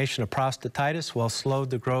inflammation of prostatitis while slowed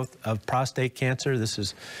the growth of prostate cancer. This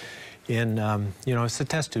is in, you know, it's a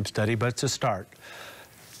test tube study, but it's a start.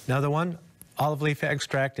 Another one, olive leaf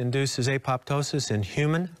extract induces apoptosis in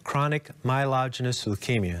human chronic myelogenous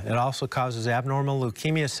leukemia. It also causes abnormal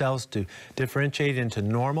leukemia cells to differentiate into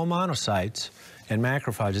normal monocytes and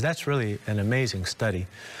macrophages. That's really an amazing study.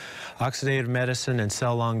 Oxidative Medicine and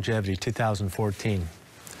Cell Longevity, 2014.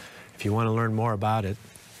 If you want to learn more about it.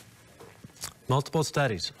 Multiple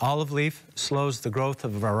studies. Olive leaf slows the growth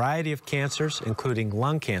of a variety of cancers, including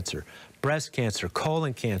lung cancer, breast cancer,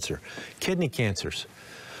 colon cancer, kidney cancers,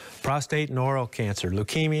 prostate and oral cancer,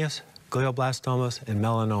 leukemias, glioblastomas, and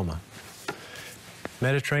melanoma.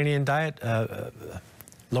 Mediterranean diet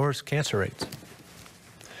lowers cancer rates.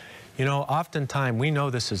 You know, oftentimes, we know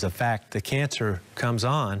this is a fact, the cancer comes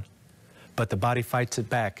on, but the body fights it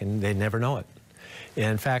back, and they never know it.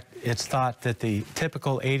 In fact, it's thought that the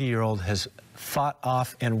typical 80-year-old has fought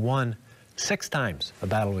off and won 6 times a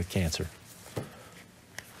battle with cancer.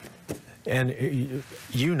 And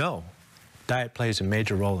you know, diet plays a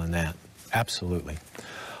major role in that, absolutely.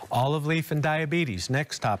 Olive leaf and diabetes,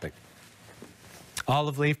 next topic.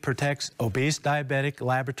 Olive leaf protects obese diabetic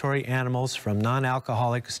laboratory animals from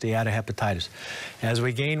non-alcoholic steatohepatitis. As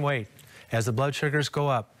we gain weight, as the blood sugars go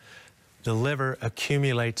up, the liver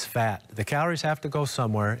accumulates fat. The calories have to go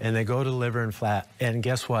somewhere, and they go to the liver and fat. And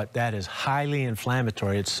guess what? That is highly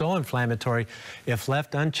inflammatory. It's so inflammatory, if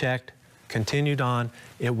left unchecked, continued on,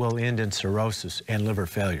 it will end in cirrhosis and liver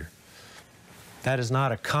failure. That is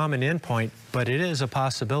not a common endpoint, but it is a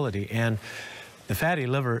possibility. And the fatty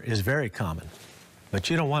liver is very common. But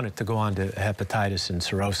you don't want it to go on to hepatitis and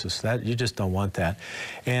cirrhosis. You just don't want that.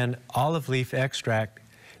 And olive leaf extract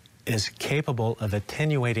is capable of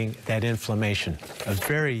attenuating that inflammation, a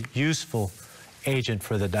very useful agent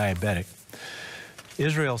for the diabetic.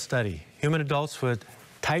 Israel study, human adults with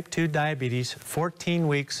type 2 diabetes, 14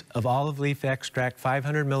 weeks of olive leaf extract,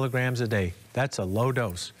 500 milligrams a day. That's a low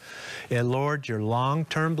dose. It lowered your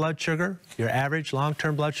long-term blood sugar. Your average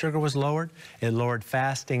long-term blood sugar was lowered. It lowered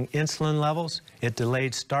fasting insulin levels. It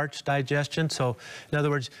delayed starch digestion. So, in other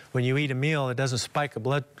words, when you eat a meal, it doesn't spike a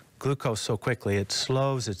blood glucose so quickly. It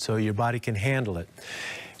slows it so your body can handle it.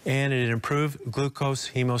 And it improved glucose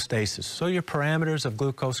hemostasis. So your parameters of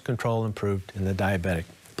glucose control improved in the diabetic.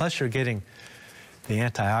 Plus, you're getting the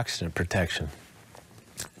antioxidant protection.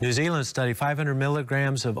 New Zealand study, 500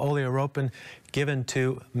 milligrams of oleoropin given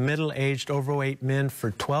to middle-aged overweight men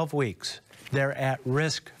for 12 weeks. They're at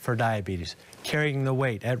risk for diabetes, carrying the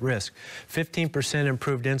weight at risk. 15%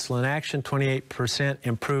 improved insulin action, 28%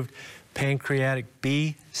 improved pancreatic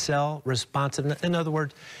B cell responsiveness. In other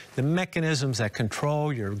words, the mechanisms that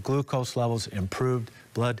control your glucose levels improved.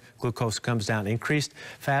 Blood glucose comes down. Increased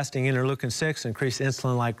fasting interleukin-6, increased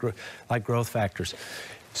insulin-like growth factors.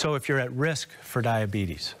 So if you're at risk for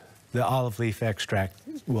diabetes, the olive leaf extract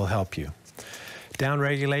will help you.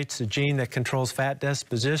 Downregulates the gene that controls fat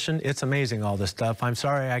deposition. It's amazing, all this stuff. I'm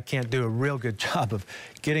sorry I can't do a real good job of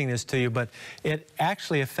getting this to you, but it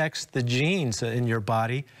actually affects the genes in your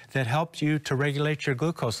body that help you to regulate your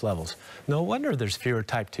glucose levels. No wonder there's fewer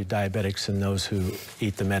type 2 diabetics than those who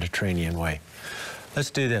eat the Mediterranean way.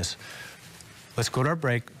 Let's do this. Let's go to our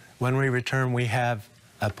break. When we return, we have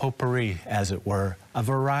a potpourri, as it were, a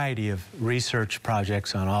variety of research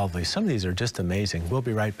projects on olive leaf. Some of these are just amazing. We'll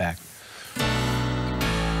be right back.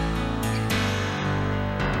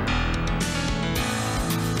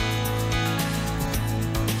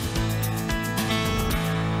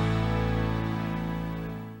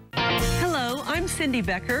 Cindy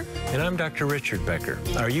Becker. And I'm Dr. Richard Becker.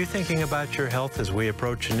 Are you thinking about your health as we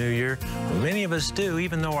approach a new year? Well, many of us do,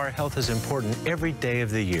 even though our health is important every day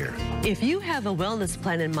of the year. If you have a wellness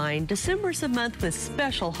plan in mind, December's a month with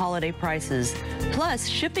special holiday prices. Plus,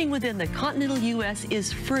 shipping within the continental U.S.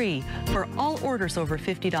 is free for all orders over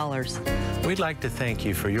 $50. We'd like to thank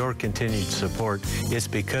you for your continued support. It's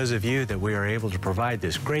because of you that we are able to provide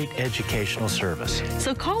this great educational service.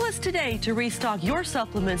 So call us today to restock your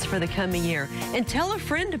supplements for the coming year and tell a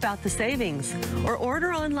friend about the savings, or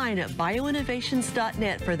order online at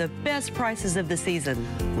bioinnovations.net for the best prices of the season.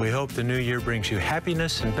 We hope the new year brings you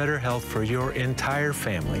happiness and better health for your entire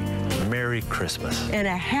family. Merry Christmas. And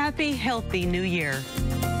a happy, healthy new year.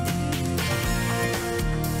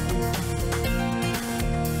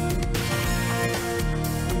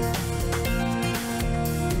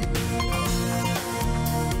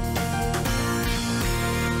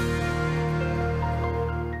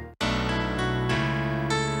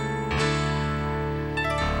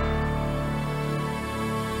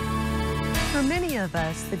 For many of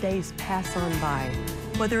us, the days pass on by.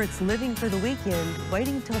 Whether it's living for the weekend,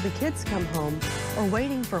 waiting till the kids come home, or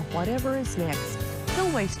waiting for whatever is next,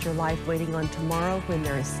 don't waste your life waiting on tomorrow when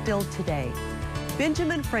there is still today.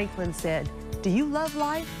 Benjamin Franklin said, "Do you love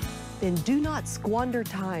life? Then do not squander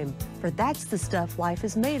time, for that's the stuff life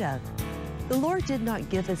is made of." The Lord did not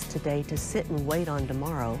give us today to sit and wait on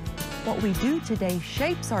tomorrow. What we do today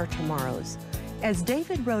shapes our tomorrows. As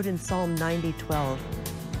David wrote in Psalm 90:12,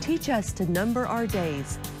 "Teach us to number our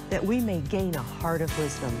days, that we may gain a heart of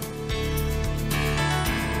wisdom."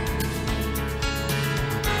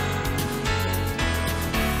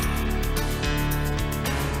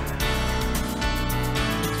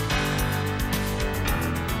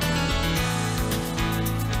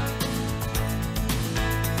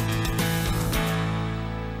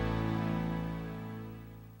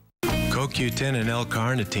 CoQ10 and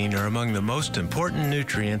L-carnitine are among the most important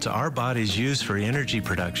nutrients our bodies use for energy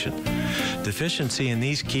production. Deficiency in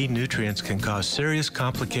these key nutrients can cause serious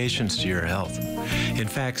complications to your health. In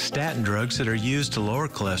fact, statin drugs that are used to lower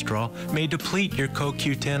cholesterol may deplete your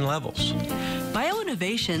CoQ10 levels.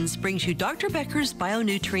 Bioinnovations brings you Dr. Becker's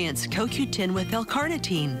Bionutrients CoQ10 with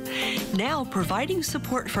L-carnitine. Now, providing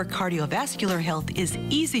support for cardiovascular health is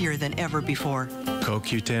easier than ever before.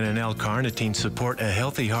 CoQ10 and L-carnitine support a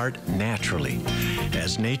healthy heart naturally,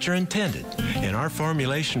 as nature intended, and our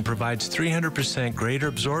formulation provides 300% greater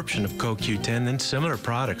absorption of CoQ10 than similar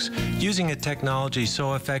products, using a technology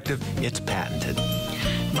so effective it's patented.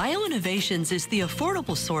 BioInnovations is the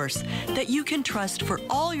affordable source that you can trust for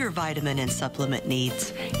all your vitamin and supplement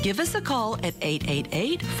needs. Give us a call at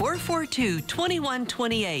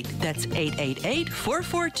 888-442-2128. That's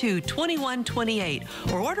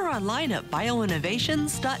 888-442-2128. Or order online at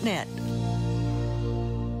bioinnovations.net.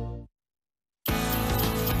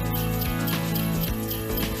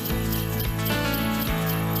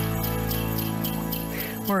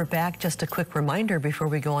 We're back. Just a quick reminder before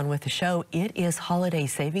we go on with the show. It is holiday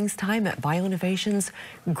savings time at BioInnovations.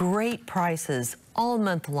 Great prices all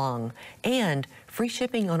month long and free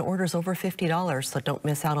shipping on orders over $50, so don't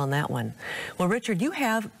miss out on that one. Well, Richard, you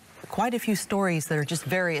have quite a few stories that are just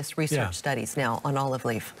various research studies now on olive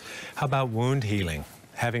leaf. How about wound healing?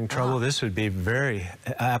 Having trouble, this would be very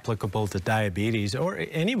applicable to diabetes or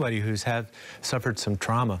anybody who's suffered some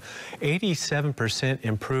trauma. 87%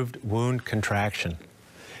 improved wound contraction.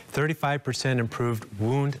 35% improved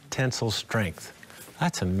wound tensile strength.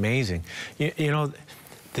 That's amazing. You know,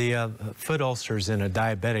 the foot ulcers in a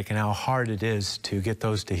diabetic and how hard it is to get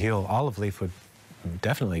those to heal, olive leaf would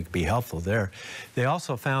definitely be helpful there. They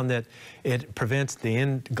also found that it prevents the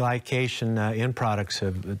glycation end products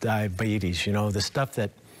of diabetes. You know, the stuff that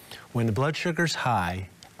when the blood sugar's high,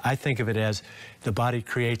 I think of it as the body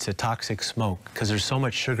creates a toxic smoke because there's so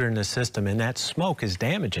much sugar in the system, and that smoke is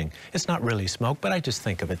damaging. It's not really smoke, but I just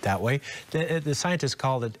think of it that way. The scientists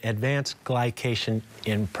call it advanced glycation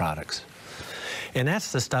end products. And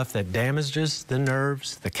that's the stuff that damages the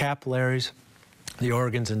nerves, the capillaries, the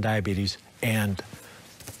organs in diabetes, and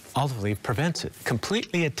olive leaf prevents it,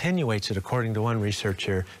 completely attenuates it, according to one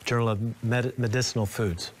researcher, Journal of Medicinal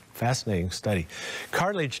Foods. Fascinating study.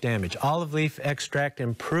 Cartilage damage. Olive leaf extract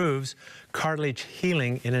improves cartilage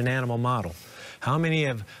healing in an animal model. How many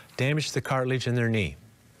have damaged the cartilage in their knee?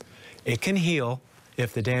 It can heal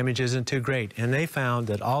if the damage isn't too great, and they found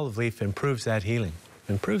that olive leaf improves that healing,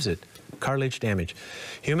 improves it. Cartilage damage.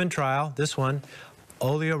 Human trial, this one,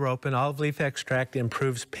 oleoropin, olive leaf extract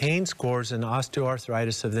improves pain scores in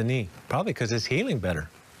osteoarthritis of the knee, probably because it's healing better.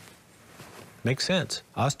 Makes sense.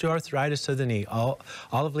 Osteoarthritis of the knee,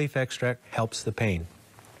 olive leaf extract helps the pain.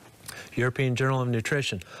 European Journal of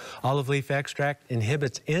Nutrition. Olive leaf extract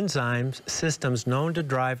inhibits enzymes systems known to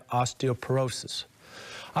drive osteoporosis.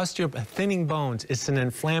 Thinning bones, it's an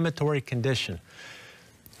inflammatory condition.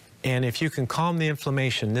 And if you can calm the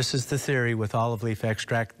inflammation, this is the theory with olive leaf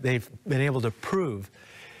extract, they've been able to prove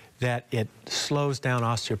that it slows down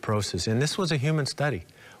osteoporosis. And this was a human study.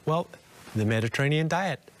 Well, the Mediterranean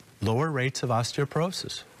diet, lower rates of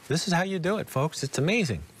osteoporosis. This is how you do it, folks. It's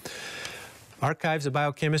amazing. Archives of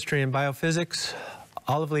Biochemistry and Biophysics.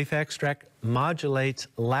 Olive leaf extract modulates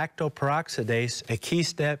lactoperoxidase, a key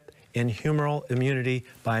step in humoral immunity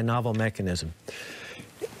by a novel mechanism.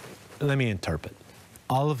 Let me interpret.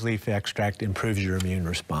 Olive leaf extract improves your immune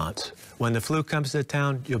response. When the flu comes to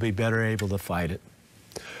town, you'll be better able to fight it.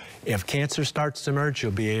 If cancer starts to emerge,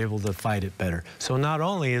 you'll be able to fight it better. So not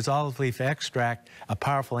only is olive leaf extract a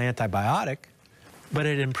powerful antibiotic, but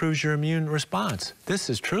it improves your immune response. This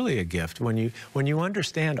is truly a gift. When you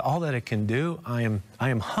understand all that it can do, I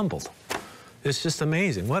am humbled. It's just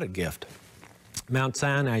amazing. What a gift. Mount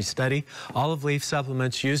Sinai study, olive leaf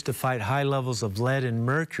supplements used to fight high levels of lead and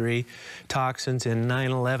mercury toxins in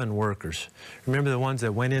 9/11 workers. Remember the ones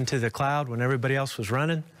that went into the cloud when everybody else was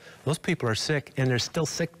running? Those people are sick, and they're still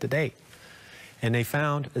sick today. And they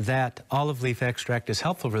found that olive leaf extract is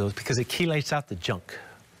helpful for those because it chelates out the junk,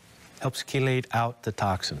 helps chelate out the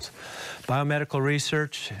toxins. Biomedical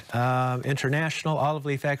Research International, olive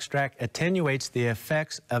leaf extract attenuates the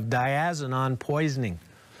effects of diazinon poisoning,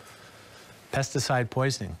 pesticide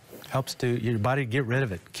poisoning. Helps your body get rid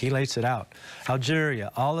of it, chelates it out. Algeria,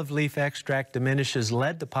 olive leaf extract diminishes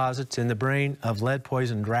lead deposits in the brain of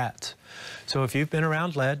lead-poisoned rats. So if you've been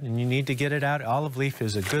around lead and you need to get it out, olive leaf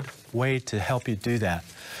is a good way to help you do that.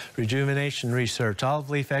 Rejuvenation Research, olive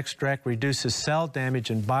leaf extract reduces cell damage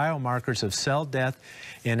and biomarkers of cell death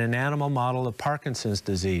in an animal model of Parkinson's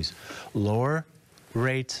disease. Lower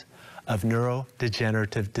rates of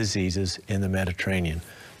neurodegenerative diseases in the Mediterranean.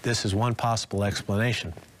 This is one possible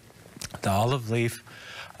explanation. The olive leaf,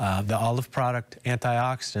 the olive product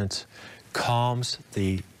antioxidants calms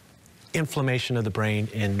the inflammation of the brain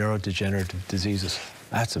in neurodegenerative diseases.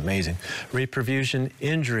 That's amazing. Reperfusion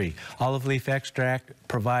injury. Olive leaf extract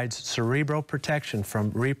provides cerebral protection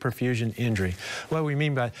from reperfusion injury. What we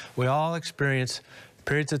mean by, we all experience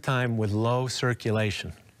periods of time with low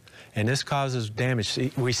circulation. And this causes damage.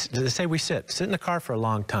 They say we sit in the car for a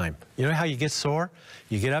long time. You know how you get sore?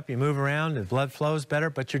 You get up, you move around, the blood flows better,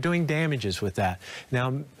 but you're doing damages with that.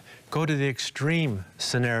 Now, go to the extreme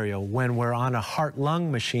scenario when we're on a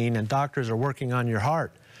heart-lung machine and doctors are working on your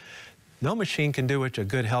heart. No machine can do what a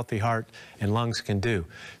good, healthy heart and lungs can do.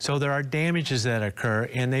 So there are damages that occur,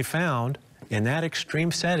 and they found in that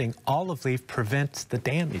extreme setting, olive leaf prevents the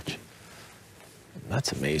damage.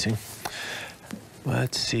 That's amazing.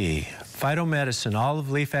 Let's see. Phytomedicine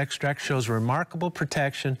olive leaf extract shows remarkable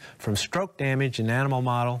protection from stroke damage in animal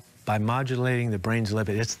model by modulating the brain's lipid.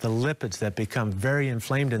 It's the lipids that become very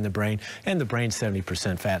inflamed in the brain, and the brain's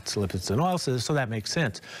 70% fats, lipids, and oils, so that makes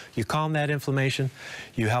sense. You calm that inflammation,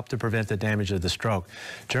 you help to prevent the damage of the stroke.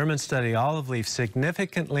 German study, olive leaf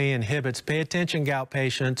significantly inhibits, pay attention gout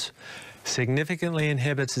patients, significantly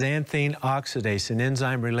inhibits xanthine oxidase, an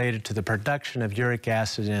enzyme related to the production of uric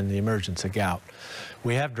acid and the emergence of gout.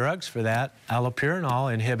 We have drugs for that.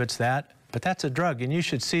 Allopurinol inhibits that, but that's a drug, and you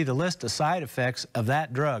should see the list of side effects of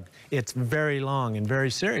that drug. It's very long and very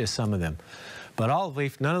serious, some of them. But olive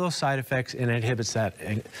leaf, none of those side effects, and it inhibits that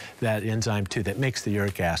enzyme too that makes the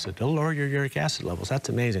uric acid. It'll lower your uric acid levels. That's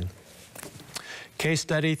amazing. Case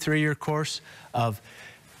study, 3-year course of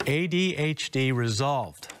ADHD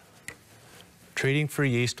resolved. Treating for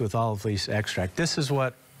yeast with olive leaf extract. This is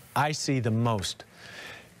what I see the most.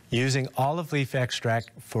 Using olive leaf extract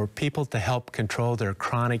for people to help control their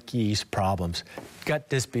chronic yeast problems. Gut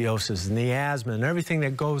dysbiosis and the asthma and everything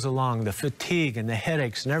that goes along, the fatigue and the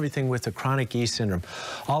headaches and everything with the chronic yeast syndrome.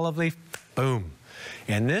 Olive leaf, boom.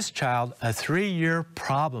 And this child, a 3-year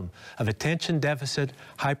problem of attention deficit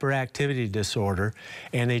hyperactivity disorder,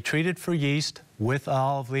 and they treated for yeast with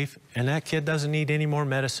olive leaf, and that kid doesn't need any more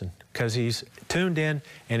medicine because he's tuned in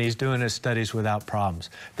and he's doing his studies without problems.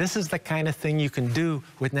 This is the kind of thing you can do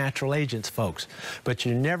with natural agents, folks, but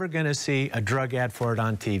you're never going to see a drug ad for it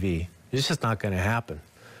on TV. It's just not going to happen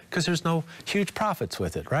because there's no huge profits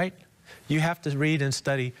with it, right? You have to read and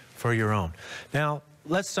study for your own. Now,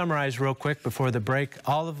 let's summarize real quick before the break.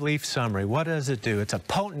 Olive leaf summary. What does it do? It's a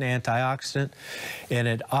potent antioxidant, and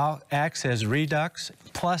it acts as redox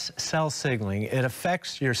plus cell signaling. It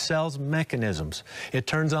affects your cell's mechanisms. It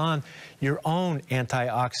turns on your own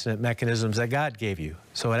antioxidant mechanisms that God gave you.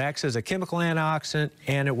 So it acts as a chemical antioxidant,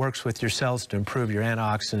 and it works with your cells to improve your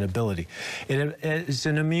antioxidant ability. It is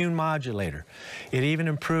an immune modulator. It even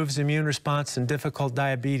improves immune response in difficult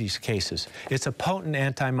diabetes cases. It's a potent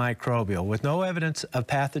antimicrobial with no evidence of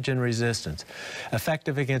pathogen resistance.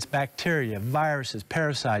 Effective against bacteria, viruses,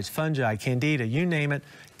 parasites, fungi, candida, you name it.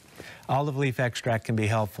 Olive leaf extract can be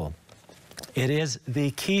helpful. It is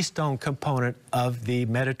the keystone component of the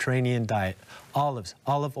Mediterranean diet. Olives,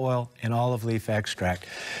 olive oil, and olive leaf extract.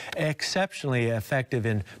 Exceptionally effective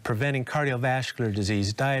in preventing cardiovascular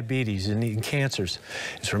disease, diabetes, and even cancers.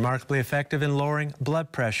 It's remarkably effective in lowering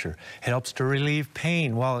blood pressure. It helps to relieve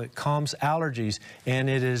pain while it calms allergies, and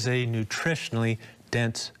it is a nutritionally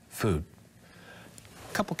dense food.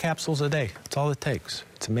 A couple capsules a day, that's all it takes.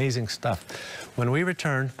 It's amazing stuff. When we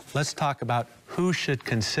return, let's talk about who should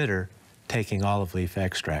consider taking olive leaf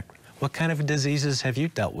extract. What kind of diseases have you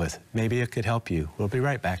dealt with? Maybe it could help you. We'll be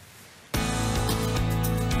right back.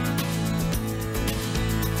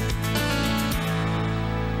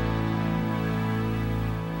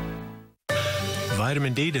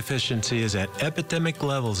 Vitamin D deficiency is at epidemic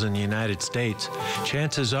levels in the United States.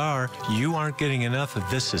 Chances are you aren't getting enough of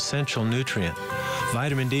this essential nutrient.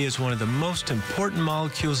 Vitamin D is one of the most important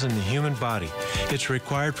molecules in the human body. It's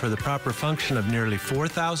required for the proper function of nearly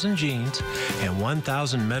 4,000 genes and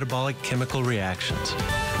 1,000 metabolic chemical reactions.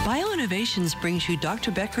 BioInnovations brings you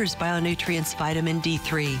Dr. Becker's BioNutrients Vitamin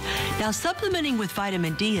D3. Now, supplementing with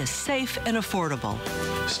vitamin D is safe and affordable.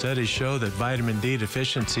 Studies show that vitamin D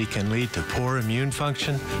deficiency can lead to poor immune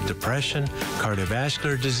function, depression,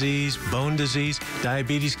 cardiovascular disease, bone disease,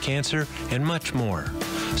 diabetes, cancer, and much more.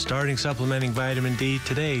 Starting supplementing vitamin D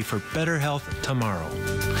today for better health tomorrow.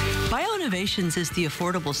 BioInnovations is the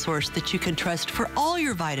affordable source that you can trust for all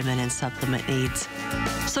your vitamin and supplement needs.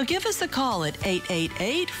 So give us a call at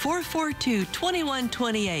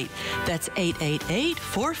 888-442-2128. That's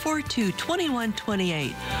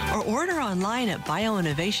 888-442-2128. Or order online at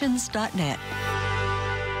bioinnovations.net.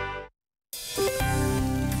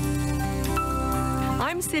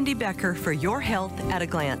 I'm Cindy Becker for Your Health at a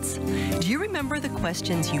Glance. Do you remember the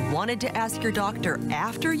questions you wanted to ask your doctor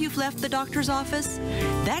after you've left the doctor's office?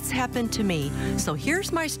 That's happened to me, so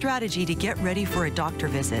here's my strategy to get ready for a doctor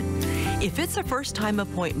visit. If it's a first-time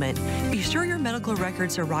appointment, be sure your medical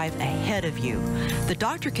records arrive ahead of you. The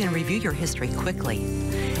doctor can review your history quickly.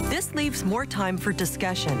 This leaves more time for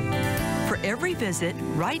discussion. For every visit,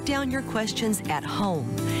 write down your questions at home.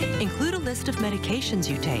 Include a list of medications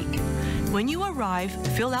you take. When you arrive,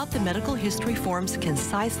 fill out the medical history forms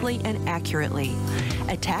concisely and accurately.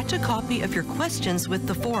 Attach a copy of your questions with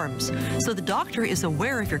the forms so the doctor is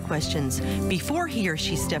aware of your questions before he or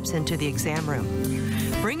she steps into the exam room.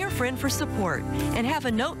 Bring a friend for support and have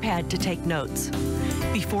a notepad to take notes.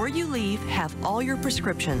 Before you leave, have all your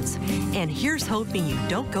prescriptions. And here's hoping you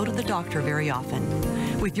don't go to the doctor very often.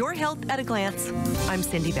 With your health at a glance, I'm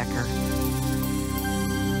Cindy Becker.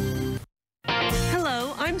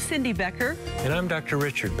 Hello, I'm Cindy Becker. And I'm Dr.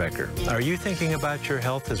 Richard Becker. Are you thinking about your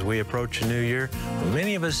health as we approach a new year? Well,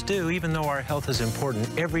 many of us do, even though our health is important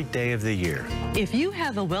every day of the year. If you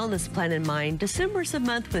have a wellness plan in mind, December's a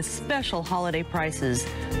month with special holiday prices.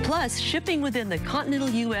 Plus, shipping within the continental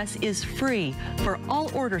U.S. is free for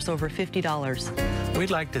all orders over $50. We'd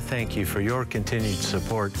like to thank you for your continued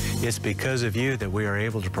support. It's because of you that we are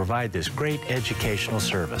able to provide this great educational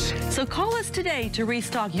service. So call us today to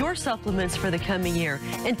restock your supplements for the coming year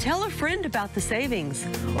and tell a friend about the savings.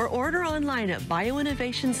 Or order online at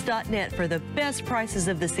bioinnovations.net for the best prices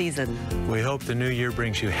of the season. We hope the new year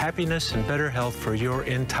brings you happiness and better health for your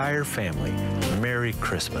entire family. Merry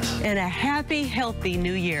Christmas. And a happy, healthy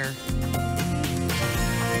new year.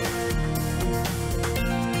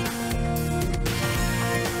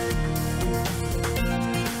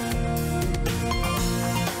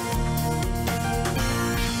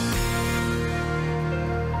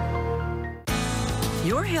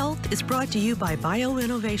 Your Health is brought to you by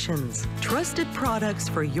Bioinnovations, trusted products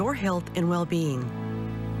for your health and well-being.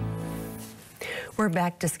 We're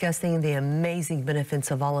back discussing the amazing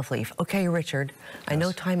benefits of olive leaf. Okay, Richard, I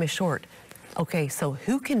know time is short. Okay, so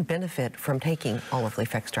who can benefit from taking olive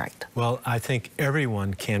leaf extract? Well, I think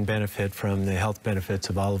everyone can benefit from the health benefits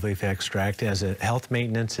of olive leaf extract as a health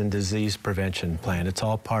maintenance and disease prevention plan. It's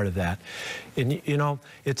all part of that. And you know,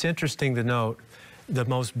 it's interesting to note the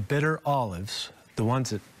most bitter olives, the ones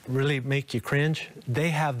that really make you cringe, they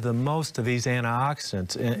have the most of these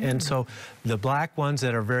antioxidants. And so the black ones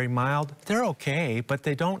that are very mild, they're okay, but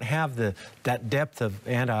they don't have that depth of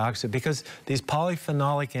antioxidant because these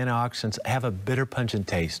polyphenolic antioxidants have a bitter, pungent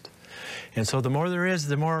taste. And so the more there is,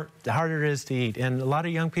 the harder it is to eat. And a lot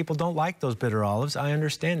of young people don't like those bitter olives. I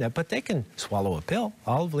understand that, but they can swallow a pill,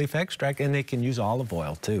 olive leaf extract, and they can use olive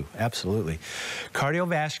oil too, absolutely.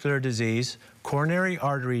 Cardiovascular disease, coronary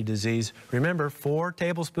artery disease. Remember, 4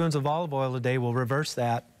 tablespoons of olive oil a day will reverse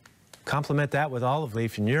that. Complement that with olive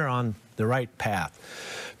leaf and you're on the right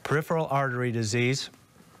path. Peripheral artery disease,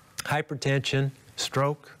 hypertension,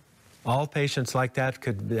 stroke, all patients like that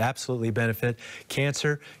could absolutely benefit.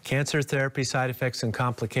 Cancer therapy side effects and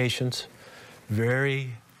complications, very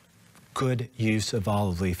good use of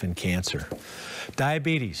olive leaf in cancer.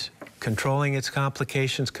 Diabetes, controlling its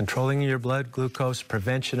complications, controlling your blood glucose,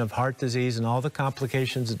 prevention of heart disease and all the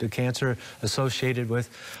complications of the cancer associated with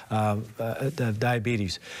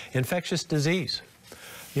diabetes. Infectious disease.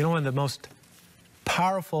 You know, one of the most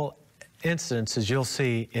powerful incidences you'll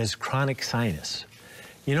see is chronic sinus.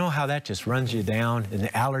 You know how that just runs you down and the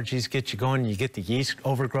allergies get you going and you get the yeast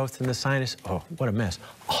overgrowth in the sinus? Oh, what a mess.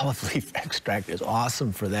 Olive leaf extract is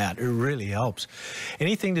awesome for that. It really helps.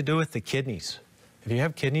 Anything to do with the kidneys. If you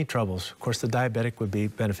have kidney troubles, of course the diabetic would be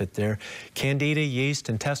benefit there. Candida yeast,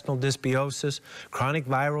 intestinal dysbiosis, chronic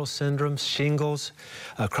viral syndromes, shingles,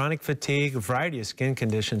 chronic fatigue, a variety of skin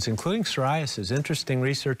conditions, including psoriasis. Interesting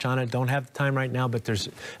research on it. Don't have the time right now, but there's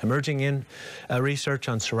emerging research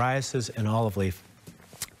on psoriasis and olive leaf.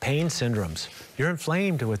 Pain syndromes. You're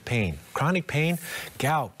inflamed with pain. Chronic pain,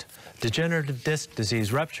 gout, degenerative disc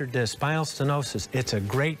disease, ruptured disc, spinal stenosis. It's a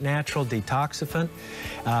great natural detoxifant.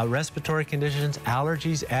 Respiratory conditions,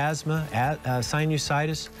 allergies, asthma,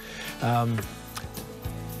 sinusitis.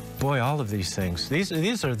 Boy, all of these things.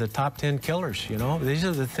 These are the top 10 killers, you know. These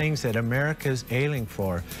are the things that America's ailing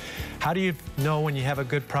for. How do you know when you have a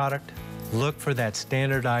good product? Look for that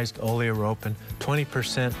standardized oleoropin,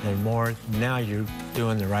 20% and more. Now you're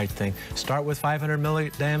doing the right thing. Start with 500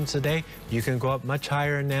 milligrams a day. You can go up much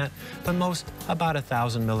higher than that, but most, about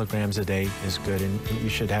 1,000 milligrams a day is good, and you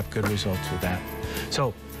should have good results with that.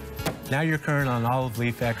 So now you're current on olive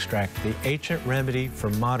leaf extract, the ancient remedy for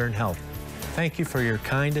modern health. Thank you for your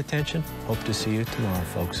kind attention. Hope to see you tomorrow,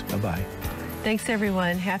 folks. Bye-bye. Thanks,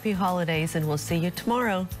 everyone. Happy holidays, and we'll see you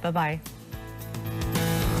tomorrow. Bye-bye.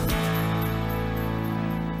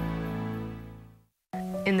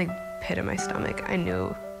 In the pit of my stomach, I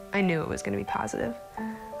knew it was going to be positive.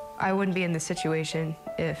 I wouldn't be in this situation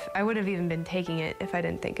if I wouldn't have even been taking it if I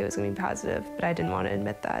didn't think it was going to be positive, but I didn't want to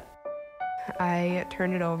admit that. I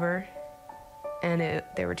turned it over, and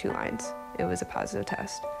there were 2 lines. It was a positive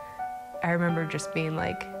test. I remember just being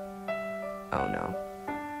like, oh no.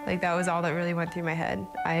 Like, that was all that really went through my head.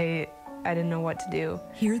 I didn't know what to do.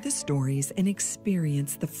 Hear the stories and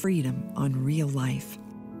experience the freedom on Real Life.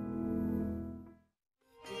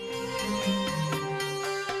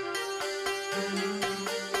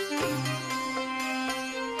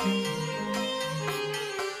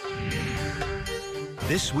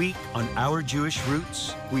 This week on Our Jewish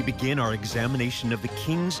Roots, we begin our examination of the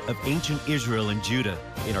kings of ancient Israel and Judah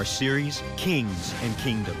in our series, Kings and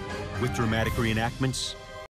Kingdom, with dramatic reenactments,